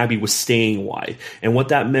 Darlington Nagbe was staying wide. And what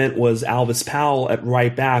that meant was Alvis Powell at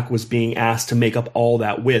right back was being asked to make up all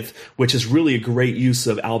that width, which is really a great use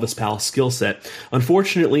of Alvis Powell's skill set.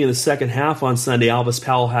 Unfortunately, in the second half on Sunday, Alvis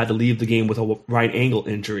Powell had to leave the game with a right ankle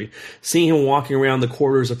injury. Seeing him walking around the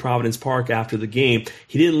quarters of Providence Park after the game,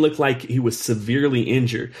 he didn't look like he was severely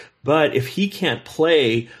injured. But if he can't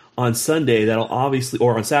play on Sunday, that'll obviously,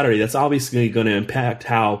 or on Saturday, that's obviously going to impact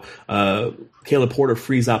how Caleb Porter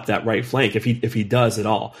frees up that right flank if he does at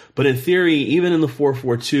all. But in theory, even in the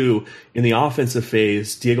 4-4-2, in the offensive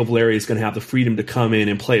phase, Diego Valeri is going to have the freedom to come in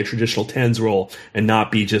and play a traditional 10s role and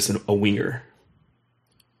not be just a winger.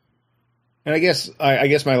 And I guess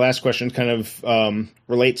my last question kind of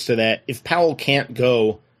relates to that. If Powell can't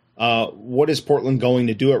go, what is Portland going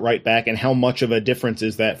to do at right back, and how much of a difference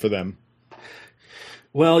is that for them?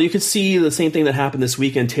 Well, you could see the same thing that happened this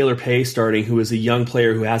weekend. Taylor Pay starting, who is a young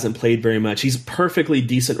player who hasn't played very much. He's perfectly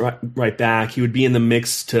decent right back. He would be in the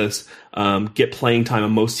mix to get playing time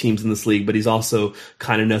on most teams in this league, but he's also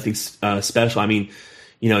kind of nothing special. I mean,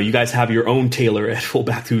 you guys have your own Taylor at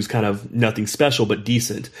fullback who's kind of nothing special but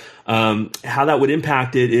decent. How that would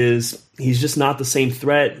impact it is he's just not the same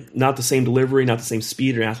threat, not the same delivery, not the same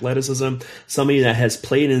speed or athleticism. Somebody that has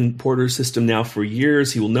played in Porter's system now for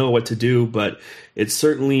years, he will know what to do, but it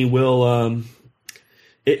certainly will.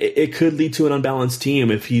 It could lead to an unbalanced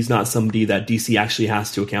team if he's not somebody that DC actually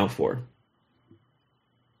has to account for.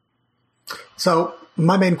 So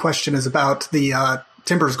my main question is about the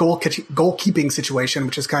Timbers goalkeeping situation,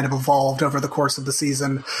 which has kind of evolved over the course of the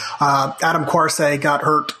season. Adam Quarsey got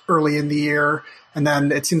hurt early in the year, and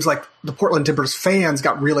then it seems like the Portland Timbers fans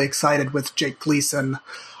got really excited with Jake Gleason,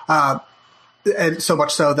 and so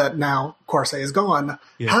much so that now Quarsey is gone.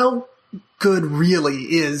 Yeah. How good really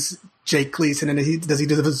is Jake Gleason, and does he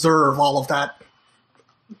deserve all of that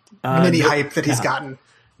mini hype that he's gotten?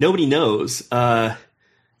 Nobody knows.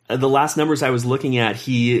 The last numbers I was looking at,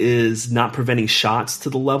 he is not preventing shots to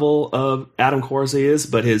the level of Adam Quarsey is,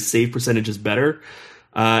 but his save percentage is better.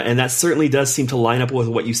 And that certainly does seem to line up with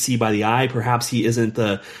what you see by the eye. Perhaps he isn't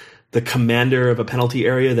the commander of a penalty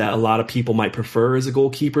area that a lot of people might prefer as a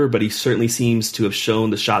goalkeeper, but he certainly seems to have shown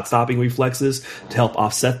the shot-stopping reflexes to help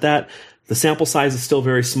offset that. The sample size is still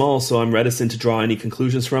very small, so I'm reticent to draw any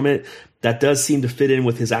conclusions from it. That does seem to fit in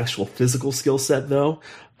with his actual physical skill set, though.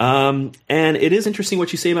 And it is interesting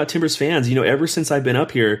what you say about Timbers fans. Ever since I've been up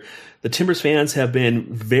here, the Timbers fans have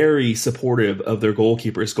been very supportive of their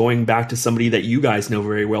goalkeepers, going back to somebody that you guys know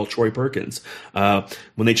very well, Troy Perkins.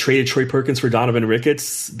 When they traded Troy Perkins for Donovan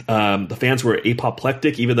Ricketts, the fans were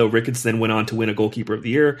apoplectic, even though Ricketts then went on to win a goalkeeper of the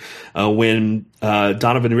year. When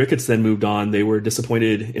Donovan Ricketts then moved on, they were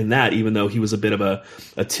disappointed in that, even though he was a bit of a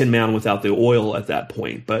tin man without the oil at that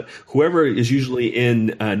point. But whoever is usually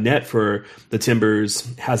in net for the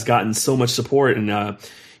Timbers has gotten so much support, and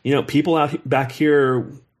people back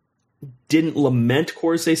here didn't lament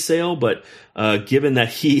Quarsey's sale, but given that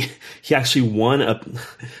he actually won a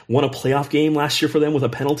playoff game last year for them with a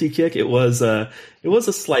penalty kick, it was a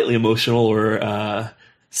slightly emotional or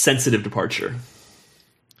sensitive departure.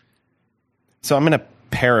 So I'm going to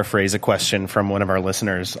paraphrase a question from one of our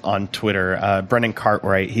listeners on Twitter, Brendan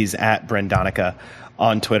Cartwright. He's at Brendonica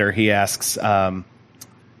on Twitter. He asks, well,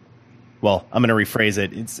 I'm going to rephrase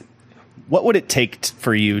it. What would it take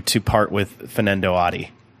for you to part with Fernando Adi?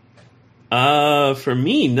 For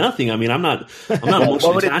me, nothing. I mean, I'm not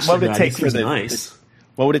emotionally attached to him. He's nice.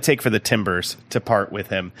 What would it take for the Timbers to part with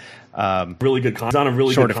him? Really good contract. On a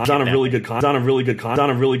really good contract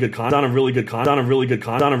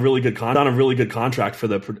for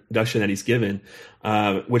the production that he's given.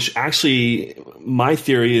 Which actually, my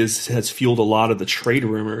theory has fueled a lot of the transfer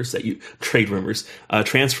rumors that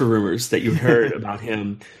you heard about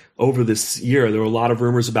him over this year. There were a lot of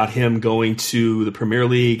rumors about him going to the Premier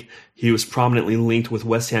League. He was prominently linked with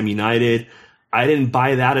West Ham United. I didn't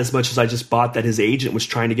buy that as much as I just bought that his agent was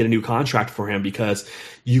trying to get a new contract for him, because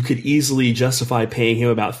you could easily justify paying him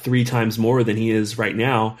about 3 times more than he is right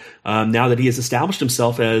now. Now that he has established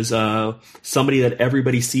himself as somebody that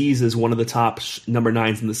everybody sees as one of the top number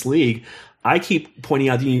 9s in this league. I keep pointing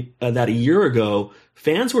out that a year ago,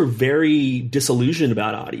 fans were very disillusioned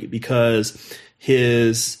about Adi because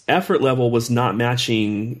his effort level was not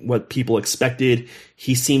matching what people expected.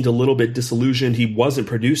 He seemed a little bit disillusioned. He wasn't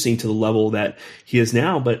producing to the level that he is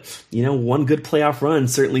now. But, one good playoff run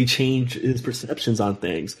certainly changed his perceptions on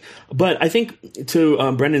things. But I think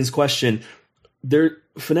to Brendan's question,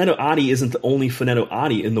 Fernando Adi isn't the only Fernando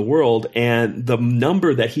Adi in the world. And the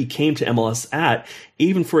number that he came to MLS at,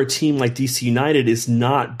 even for a team like DC United, is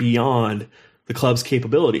not beyond the club's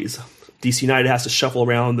capabilities. DC United has to shuffle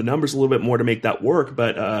around the numbers a little bit more to make that work,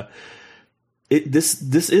 but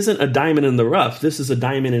this isn't a diamond in the rough. This is a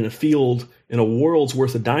diamond in a field in a world's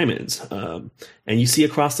worth of diamonds. And you see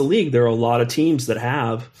across the league, there are a lot of teams that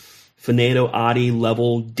have Fernando Adi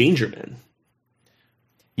level danger men.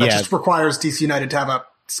 That just requires DC United to have a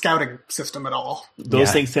scouting system at all.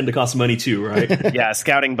 Those things tend to cost money too, right? Yeah,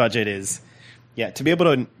 scouting budget is, to be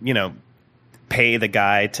able to, pay the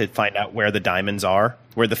guy to find out where the diamonds are,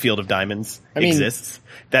 where the field of diamonds exists.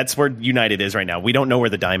 That's where United is right now. We don't know where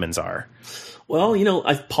the diamonds are. Well,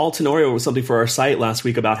 Paul Tenorio was something for our site last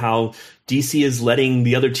week about how DC is letting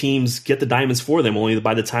the other teams get the diamonds for them. Only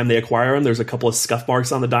by the time they acquire them, there's a couple of scuff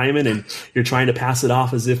marks on the diamond, and you're trying to pass it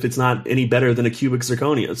off as if it's not any better than a cubic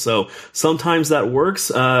zirconia. So sometimes that works.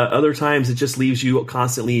 Other times it just leaves you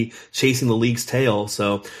constantly chasing the league's tail.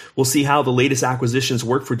 So we'll see how the latest acquisitions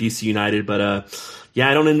work for DC United. But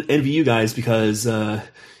I don't envy you guys because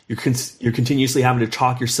you're continuously having to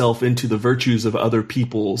chalk yourself into the virtues of other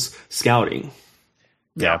people's scouting.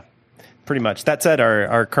 Yeah, pretty much. That said,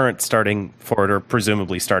 our current starting forward, or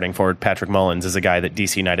presumably starting forward, Patrick Mullins, is a guy that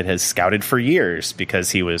DC United has scouted for years because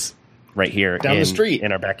he was right here down the street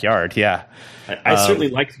in our backyard. Yeah. I certainly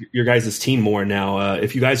like your guys' team more now.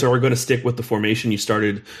 If you guys are going to stick with the formation you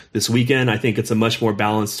started this weekend, I think it's a much more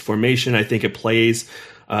balanced formation. I think it plays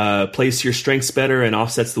to your strengths better and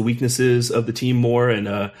offsets the weaknesses of the team more. And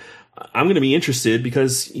I'm going to be interested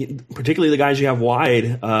because particularly the guys you have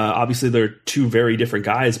wide, obviously they're two very different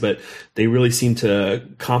guys, but they really seem to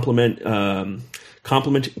complement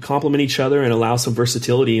each other and allow some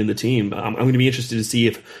versatility in the team. I'm going to be interested to see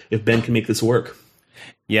if Ben can make this work.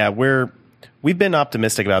 Yeah, we've been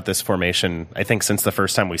optimistic about this formation, I think, since the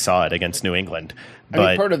first time we saw it against New England.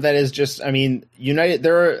 But part of that is just, United,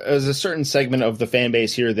 there is a certain segment of the fan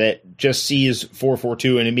base here that just sees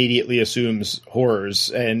 4-4-2 and immediately assumes horrors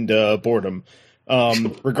and boredom.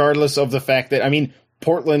 Regardless of the fact that,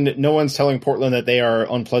 Portland, no one's telling Portland that they are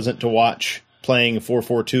unpleasant to watch playing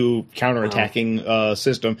 4-4-2 counterattacking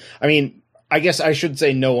system. I guess I should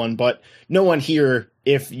say no one, but no one here,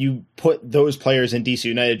 if you put those players in DC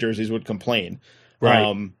United jerseys, would complain.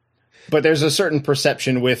 Right. But there's a certain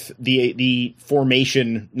perception with the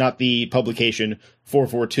formation, not the publication,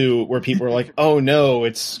 4-4-2, where people are like, oh no,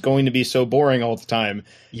 it's going to be so boring all the time.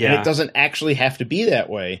 Yeah. And it doesn't actually have to be that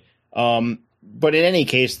way. But in any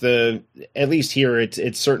case, at least here,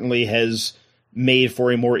 it certainly has made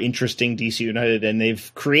for a more interesting DC United, and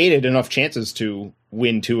they've created enough chances to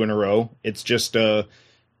win 2 in a row. It's just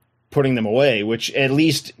putting them away, which at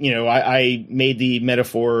least, I made the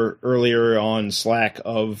metaphor earlier on Slack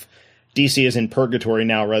of DC is in purgatory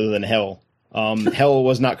now rather than hell. Hell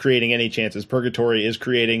was not creating any chances. Purgatory is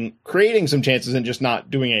creating some chances and just not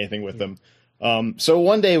doing anything with them. So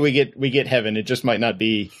one day we get heaven. It just might not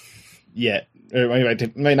be yet.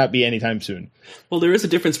 It might not be anytime soon. Well, there is a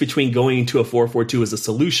difference between going into a 4-4-2 as a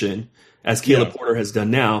solution, as Caleb Porter has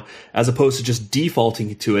done now, as opposed to just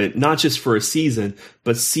defaulting to it, not just for a season,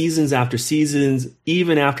 but seasons after seasons,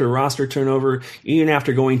 even after roster turnover, even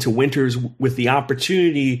after going to winters with the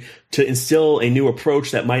opportunity to instill a new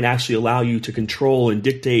approach that might actually allow you to control and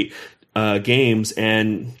dictate games.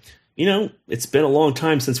 And, it's been a long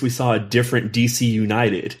time since we saw a different DC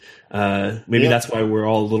United. Maybe that's why we're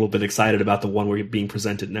all a little bit excited about the one we're being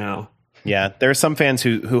presented now. Yeah, there are some fans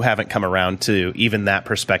who haven't come around to even that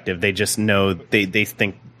perspective. They just know they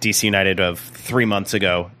think DC United of 3 months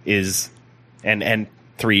ago is, and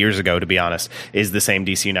 3 years ago, to be honest, is the same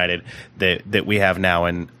DC United that we have now.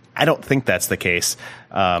 And I don't think that's the case.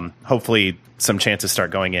 Hopefully some chances start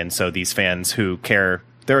going in. So these fans who care,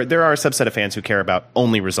 there are a subset of fans who care about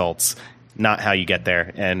only results, not how you get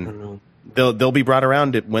there. And they'll be brought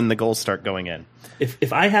around when the goals start going in.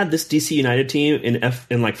 If I had this DC United team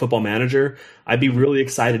in like Football Manager, I'd be really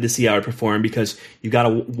excited to see how it perform because you've got a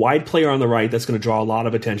wide player on the right that's going to draw a lot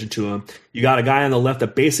of attention to him. You got a guy on the left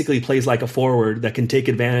that basically plays like a forward that can take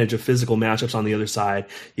advantage of physical matchups on the other side.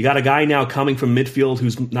 You got a guy now coming from midfield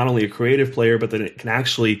who's not only a creative player, but that can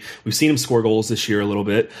actually, we've seen him score goals this year a little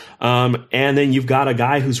bit. And then you've got a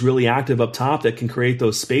guy who's really active up top that can create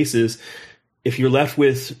those spaces. If you're left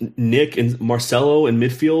with Nick and Marcelo in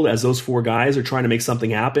midfield as those 4 guys are trying to make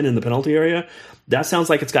something happen in the penalty area, that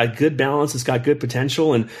sounds like it's got good balance, it's got good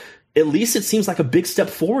potential, and at least it seems like a big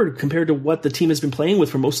step forward compared to what the team has been playing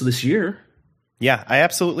with for most of this year. Yeah, I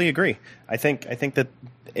absolutely agree. I think that,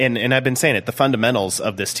 and I've been saying it, the fundamentals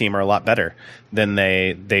of this team are a lot better than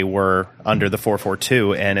they were under the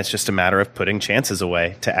 4-4-2, and it's just a matter of putting chances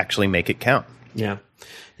away to actually make it count. Yeah,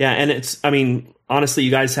 and honestly,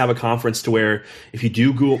 you guys have a conference to where if you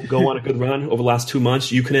do go on a good run over the last 2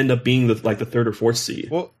 months, you can end up being the 3rd or 4th seed.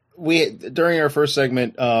 Well, during our first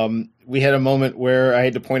segment, we had a moment where I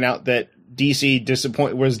had to point out that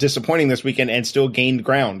DC was disappointing this weekend and still gained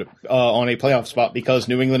ground on a playoff spot because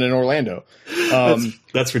New England and Orlando.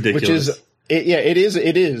 That's ridiculous. Which is, it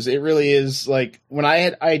is. It really is. Like when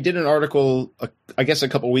I did an article, I guess a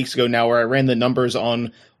couple weeks ago now, where I ran the numbers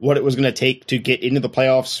on what it was going to take to get into the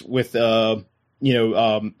playoffs with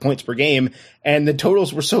points per game, and the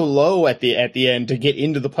totals were so low at the end to get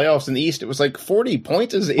into the playoffs in the East. It was like 40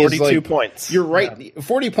 points is 42 like, points. You're right. Yeah.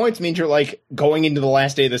 40 points means you're like going into the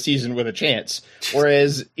last day of the season with a chance.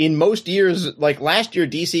 Whereas in most years, like last year,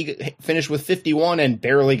 DC finished with 51 and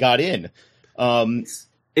barely got in.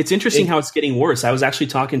 It's interesting how it's getting worse. I was actually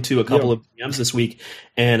talking to a couple of GMs this week,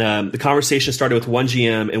 and the conversation started with one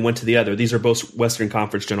GM and went to the other. These are both Western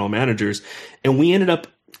Conference general managers, and we ended up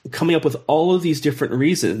coming up with all of these different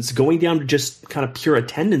reasons, going down to just kind of pure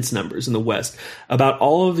attendance numbers in the West, about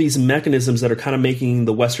all of these mechanisms that are kind of making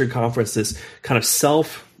the Western Conference this kind of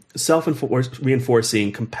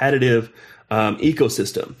self-reinforcing competitive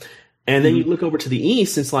ecosystem. And then you look over to the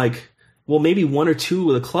East, it's like, well, maybe one or two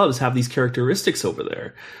of the clubs have these characteristics over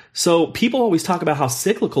there. So people always talk about how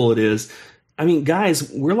cyclical it is. I mean,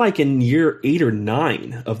 guys, we're like in year 8 or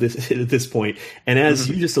 9 of this at this point. And as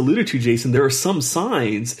you just alluded to, Jason, there are some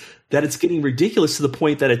signs that it's getting ridiculous to the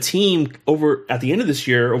point that a team at the end of this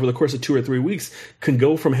year, over the course of 2 or 3 weeks, can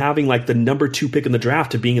go from having like the number 2 pick in the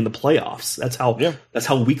draft to being in the playoffs. That's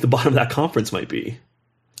how weak the bottom of that conference might be.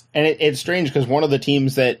 And it's strange because one of the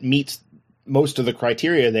teams that meets most of the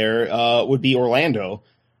criteria there would be Orlando.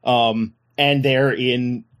 And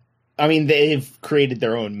they've created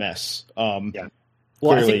their own mess. Well,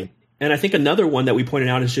 I think another one that we pointed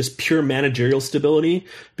out is just pure managerial stability,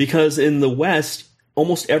 because in the West,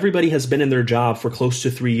 almost everybody has been in their job for close to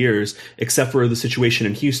 3 years, except for the situation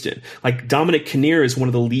in Houston. Like Dominic Kinnear is one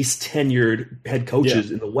of the least tenured head coaches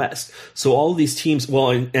in the West. So all of these teams,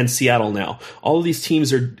 and Seattle now, all of these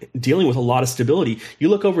teams are dealing with a lot of stability. You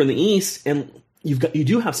look over in the East, and you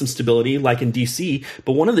do have some stability, like in DC,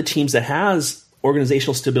 but one of the teams that has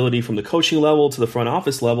organizational stability from the coaching level to the front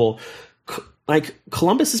office level, like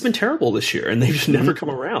Columbus has been terrible this year, and they've just never come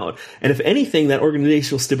around. And if anything, that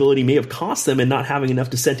organizational stability may have cost them in not having enough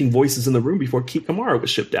dissenting voices in the room before Keith Kamara was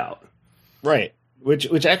shipped out. Right.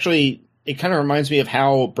 Which actually, it kind of reminds me of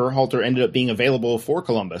how Berhalter ended up being available for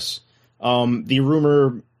Columbus. The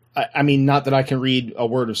rumor, I mean, not that I can read a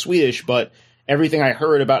word of Swedish, but everything I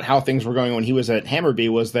heard about how things were going when he was at Hammarby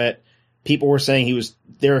was that people were saying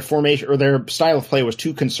their formation or their style of play was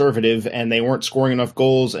too conservative, and they weren't scoring enough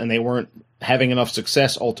goals, and they weren't having enough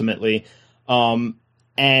success ultimately.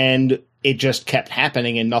 And it just kept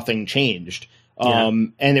happening and nothing changed.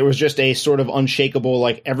 And it was just a sort of unshakable,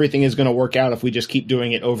 like everything is going to work out if we just keep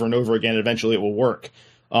doing it over and over again. Eventually it will work.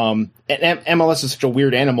 And MLS is such a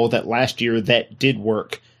weird animal that last year that did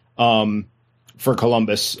work for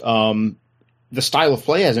Columbus. The style of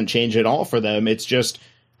play hasn't changed at all for them. It's just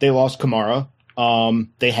they lost Kamara.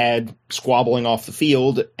 They had squabbling off the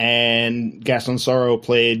field, and Gaston Saro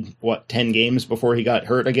played 10 games before he got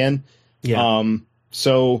hurt again.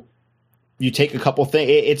 So you take a couple things.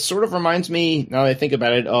 It sort of reminds me, now that I think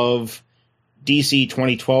about it, of DC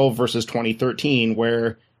 2012 versus 2013,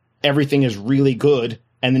 where everything is really good,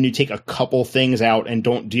 and then you take a couple things out and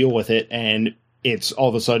don't deal with it, and it's all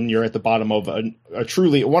of a sudden you're at the bottom of a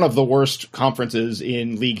truly one of the worst conferences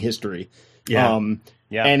in league history. And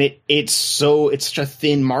it's such a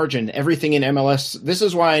thin margin. Everything in MLS. This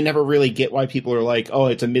is why I never really get why people are like, oh,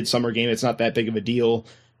 it's a midsummer game. It's not that big of a deal.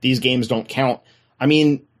 These games don't count. I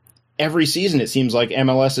mean, every season it seems like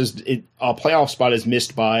MLS a playoff spot is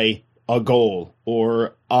missed by a goal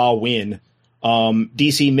or a win.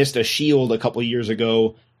 DC missed a Shield a couple of years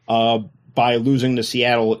ago by losing to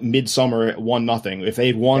Seattle midsummer at 1-0. If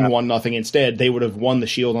they'd won 1-0 instead, they would have won the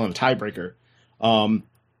Shield on a tiebreaker.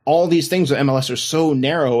 All these things with MLS are so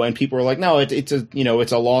narrow, and people are like, no,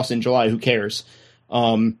 it's a loss in July. Who cares?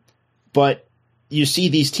 But you see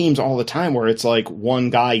these teams all the time where it's like one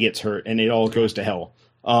guy gets hurt and it all goes to hell.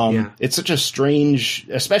 It's such a strange,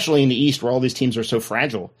 especially in the East where all these teams are so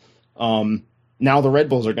fragile. Now the Red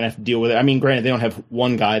Bulls are going to have to deal with it. I mean, granted, they don't have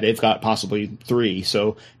one guy. They've got possibly 3.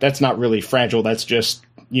 So that's not really fragile. That's just,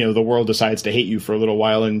 the world decides to hate you for a little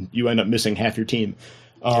while and you end up missing half your team.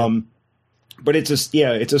 But it's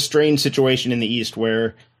a strange situation in the East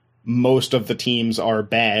where most of the teams are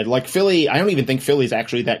bad. Like Philly, I don't even think Philly's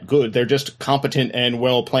actually that good. They're just competent and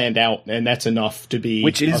well planned out, and that's enough to be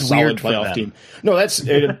a solid playoff team. No, that's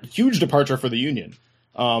a huge departure for the Union.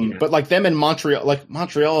 But like them in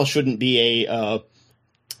Montreal shouldn't be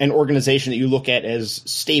an organization that you look at as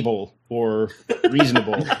stable or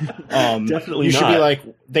reasonable. Definitely you not. should be like,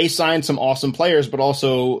 they signed some awesome players, but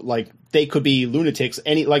also like they could be lunatics.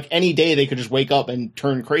 Any day they could just wake up and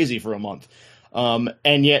turn crazy for a month.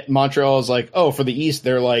 And yet Montreal is like, oh, for the East,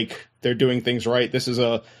 they're doing things right. This is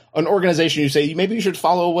an organization you say maybe you should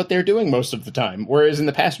follow what they're doing most of the time. Whereas in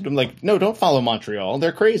the past, I'm like, no, don't follow Montreal.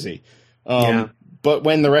 They're crazy. But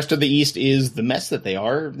when the rest of the East is the mess that they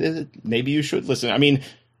are, maybe you should listen. I mean,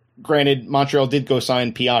 granted, Montreal did go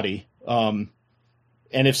sign Piatti.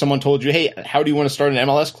 And if someone told you, hey, how do you want to start an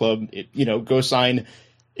MLS club? Go sign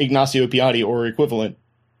Ignacio Piatti or equivalent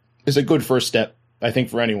is a good first step, I think,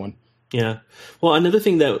 for anyone. Yeah. Well, another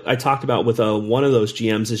thing that I talked about with one of those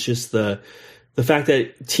GMs is just the fact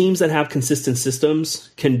that teams that have consistent systems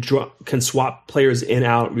can swap players in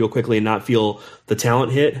out real quickly and not feel the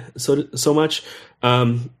talent hit so much.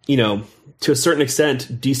 To a certain extent,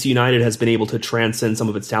 DC United has been able to transcend some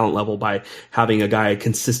of its talent level by having a guy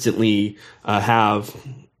consistently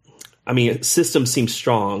system seems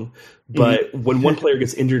strong, but when one player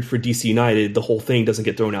gets injured for DC United, the whole thing doesn't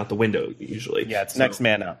get thrown out the window usually. Yeah, it's next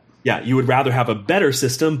man up. Yeah, you would rather have a better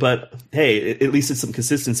system, but hey, at least it's some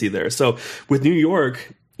consistency there. So with New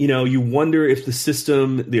York, you wonder if the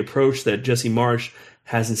system, the approach that Jesse Marsch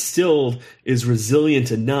has instilled is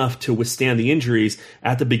resilient enough to withstand the injuries.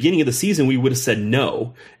 At the beginning of the season, we would have said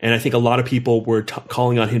no. And I think a lot of people were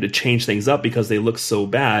calling on him to change things up because they looked so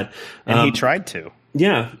bad. And he tried to.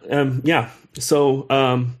 Yeah. So,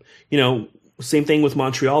 same thing with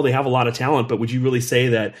Montreal. They have a lot of talent, but would you really say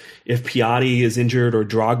that if Piatti is injured or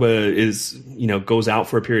Drogba goes out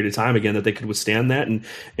for a period of time again, that they could withstand that? And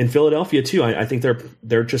in Philadelphia too, I think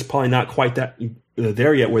they're just probably not quite that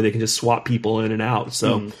there yet where they can just swap people in and out.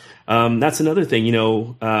 So that's another thing.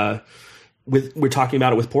 We're talking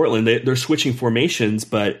about it with Portland. They're switching formations,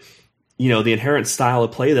 but the inherent style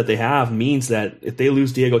of play that they have means that if they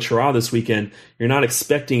lose Diego Chara this weekend, you're not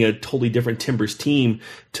expecting a totally different Timbers team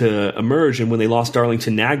to emerge. And when they lost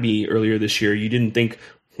Darlington Nagbe earlier this year, you didn't think,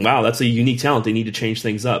 wow, that's a unique talent. They need to change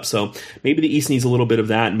things up. So maybe the East needs a little bit of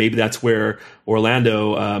that. And maybe that's where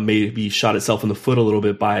Orlando maybe shot itself in the foot a little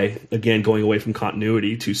bit by, again, going away from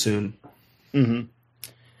continuity too soon. Mm-hmm.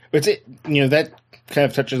 But that kind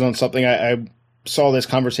of touches on something. I saw this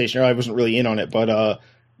conversation, or I wasn't really in on it, but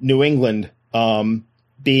New England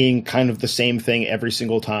being kind of the same thing every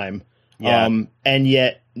single time. Yeah. And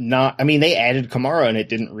yet not, they added Kamara and it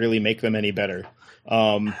didn't really make them any better.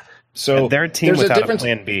 So they're a team without a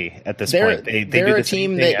plan B at this point. They do the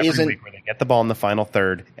same thing every week where they get the ball in the final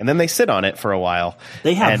third and then they sit on it for a while.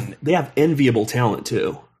 They have enviable talent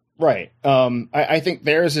too. Right. I think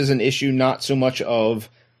theirs is an issue not so much of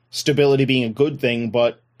stability being a good thing,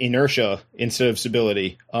 but inertia instead of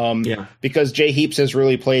stability. Because Jay Heaps has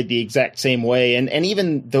really played the exact same way. And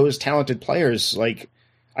even those talented players, like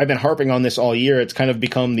I've been harping on this all year. It's kind of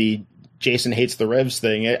become the Jason hates the Revs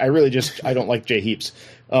thing. I don't like Jay Heaps.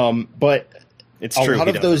 But it's true.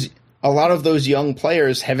 A lot of those young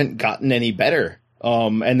players haven't gotten any better.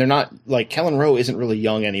 And they're not like Kellen Rowe isn't really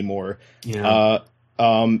young anymore. Yeah.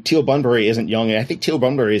 Teal Bunbury isn't young. I think Teal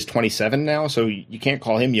Bunbury is 27 now, so you can't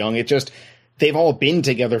call him young. It just, they've all been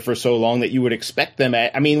together for so long that you would expect them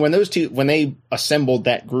when they assembled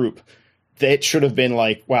that group, that should have been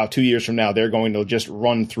like, wow, 2 years from now, they're going to just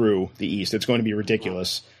run through the East. It's going to be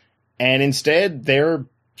ridiculous. And instead, they're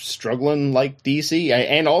struggling like DC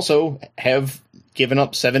and also have given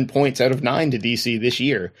up 7 points out of 9 to DC this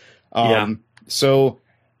year. So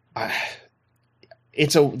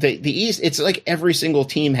the East, it's like every single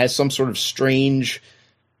team has some sort of strange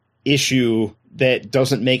issue that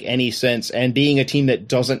doesn't make any sense. And being a team that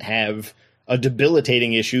doesn't have a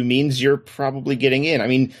debilitating issue means you're probably getting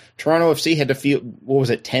in. Toronto FC had to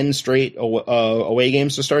field, 10 straight away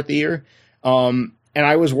games to start the year. And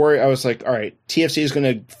I was worried. I was like, all right, TFC is going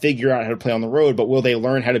to figure out how to play on the road, but will they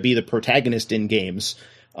learn how to be the protagonist in games?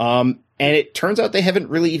 And it turns out they haven't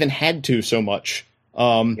really even had to so much.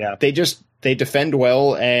 They defend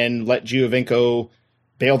well and let Giovinco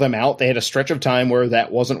bail them out. They had a stretch of time where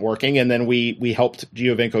that wasn't working, and then we helped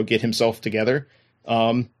Giovinco get himself together.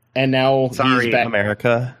 And now he's back.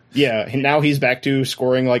 America. Yeah, and now he's back to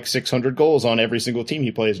scoring like 600 goals on every single team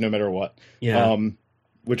he plays, no matter what. Yeah.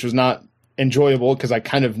 Which was not enjoyable because I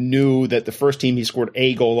kind of knew that the first team he scored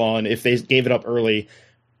a goal on, if they gave it up early,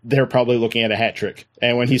 they're probably looking at a hat trick.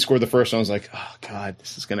 And when he scored the first one, I was like, oh God,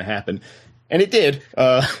 this is going to happen. And it did.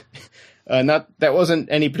 That wasn't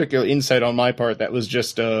any particular insight on my part. That was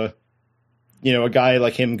just, a guy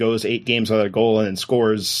like him goes 8 games without a goal and then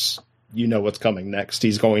scores, what's coming next.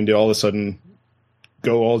 He's going to all of a sudden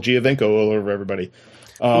go all Giovinco all over everybody.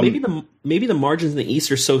 Maybe the margins in the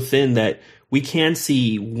East are so thin that we can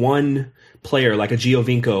see one player like a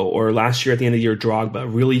Giovinco or last year at the end of the year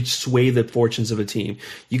Drogba really sway the fortunes of a team.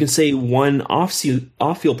 You can say one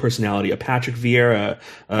off-field personality, a Patrick Vieira,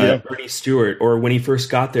 Bernie Stewart, or when he first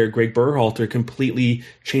got there, Greg Berhalter completely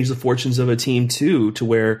changed the fortunes of a team too, to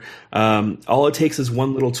where all it takes is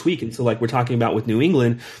one little tweak. And so like we're talking about with New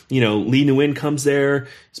England, Lee Nguyen comes there,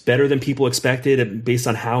 it's better than people expected, and based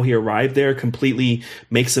on how he arrived there, completely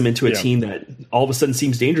makes them into a team that all of a sudden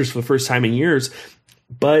seems dangerous for the first time in years.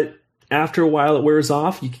 But after a while it wears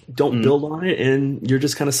off, you don't build on it, and you're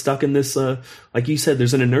just kind of stuck in this, like you said,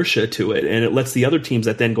 there's an inertia to it, and it lets the other teams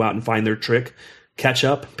that then go out and find their trick catch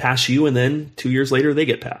up, pass you, and then 2 years later they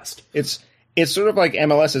get passed. It's sort of like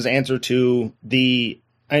MLS's answer to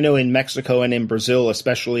I know in Mexico and in Brazil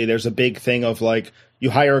especially, there's a big thing of like, you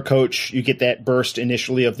hire a coach, you get that burst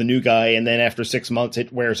initially of the new guy, and then after 6 months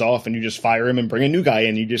it wears off and you just fire him and bring a new guy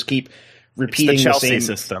in. You just keep repeating the Chelsea same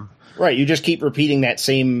system. Right, you just keep repeating that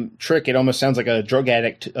same trick. It almost sounds like a drug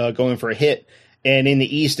addict going for a hit. And in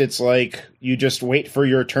the East, it's like you just wait for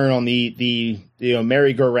your turn on the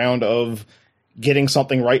merry-go-round of getting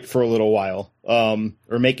something right for a little while,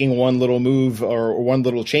 or making one little move or one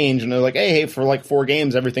little change, and they're like, hey, for like 4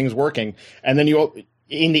 games, everything's working. And then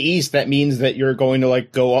in the East, that means that you're going to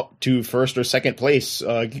like go up to first or second place,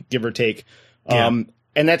 give or take. Yeah.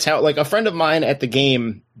 And that's how, like, a friend of mine at the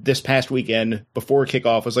game this past weekend before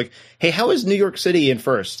kickoff was like, hey, how is New York City in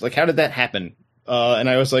first? Like, how did that happen? And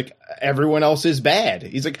I was like, everyone else is bad.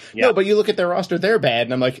 He's like, no, but you look at their roster, they're bad.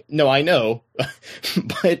 And I'm like, no, I know,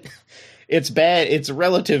 but it's bad. It's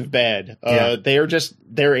relative bad.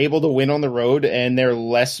 They're able to win on the road, and they're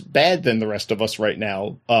less bad than the rest of us right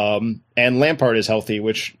now. And Lampard is healthy,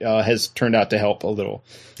 which has turned out to help a little.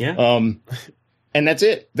 Yeah. And that's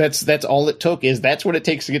it. That's all it took. That's what it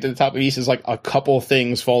takes to get to the top of the East, is like a couple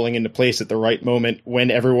things falling into place at the right moment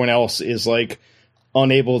when everyone else is like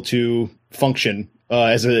unable to function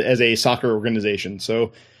as a soccer organization.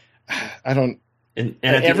 So I don't. And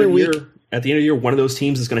at the end of the year, one of those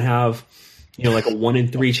teams is going to have like a 1 in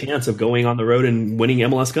 3 chance of going on the road and winning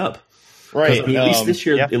MLS Cup. Right. At least this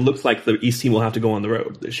year, it looks like the East team will have to go on the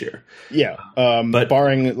road this year. Yeah. But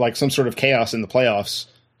barring like some sort of chaos in the playoffs.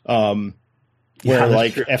 Where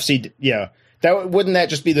like true. FC, wouldn't that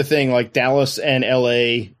just be the thing? Like Dallas and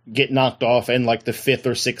LA get knocked off, and like the 5th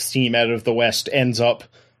or 6th team out of the West ends up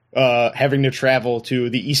having to travel to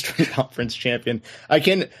the Eastern Conference champion. I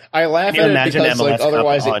laugh at it because MLS like Cup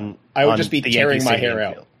otherwise I would just be tearing my hair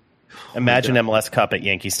out. Imagine MLS Cup at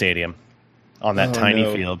Yankee Stadium on that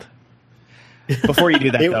tiny field. Before you do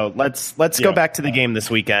that, though, let's go back to the game this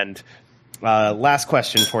weekend. Last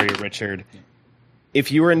question for you, Richard. If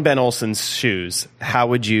you were in Ben Olsen's shoes, how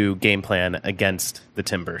would you game plan against the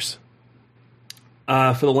Timbers?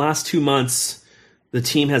 For the last 2 months, the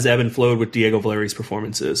team has ebbed and flowed with Diego Valeri's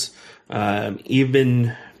performances.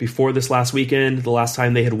 Even before this last weekend, the last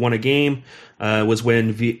time they had won a game was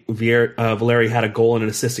when Valeri had a goal and an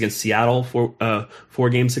assist against Seattle 4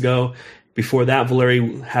 games ago. Before that,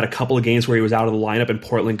 Valeri had a couple of games where he was out of the lineup and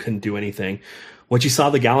Portland couldn't do anything. What you saw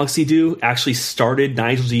the Galaxy do actually started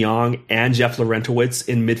Nigel de Jong and Jeff Larentowicz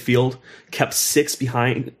in midfield, kept 6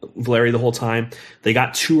 behind Valeri the whole time. They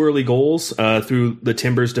got 2 early goals through the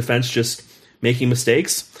Timbers defense just making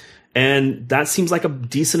mistakes. And that seems like a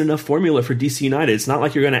decent enough formula for DC United. It's not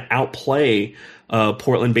like you're going to outplay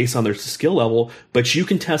Portland based on their skill level, but you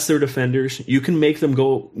can test their defenders. You can make them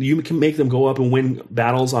go. You can make them go up and win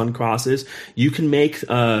battles on crosses. You can make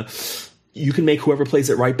whoever plays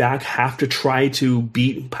at right back have to try to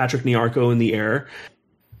beat Patrick Nyarko in the air.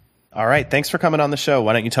 All right. Thanks for coming on the show.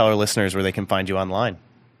 Why don't you tell our listeners where they can find you online?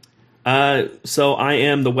 So I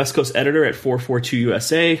am the West Coast editor at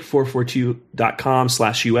 442USA,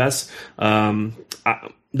 442.com/US.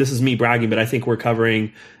 This is me bragging, but I think we're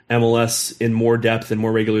covering MLS in more depth and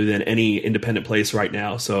more regularly than any independent place right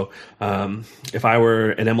now. So if I were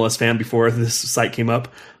an MLS fan before this site came up,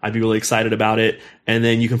 I'd be really excited about it. And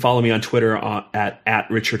then you can follow me on Twitter at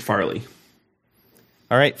Richard Farley.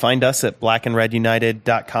 All right. Find us at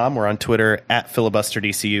blackandredunited.com. We're on Twitter at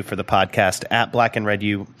filibusterdcu for the podcast, at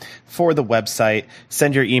blackandredu for the website.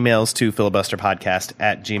 Send your emails to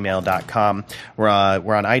filibusterpodcast@gmail.com. We're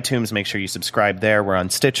on iTunes. Make sure you subscribe there. We're on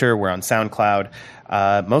Stitcher. We're on SoundCloud.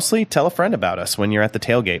 Mostly tell a friend about us when you're at the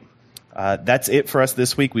tailgate. That's it for us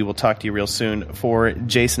this week. We will talk to you real soon. For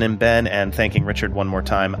Jason and Ben, and thanking Richard one more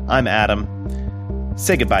time, I'm Adam.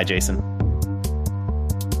 Say goodbye, Jason.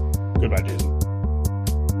 Goodbye, Jason.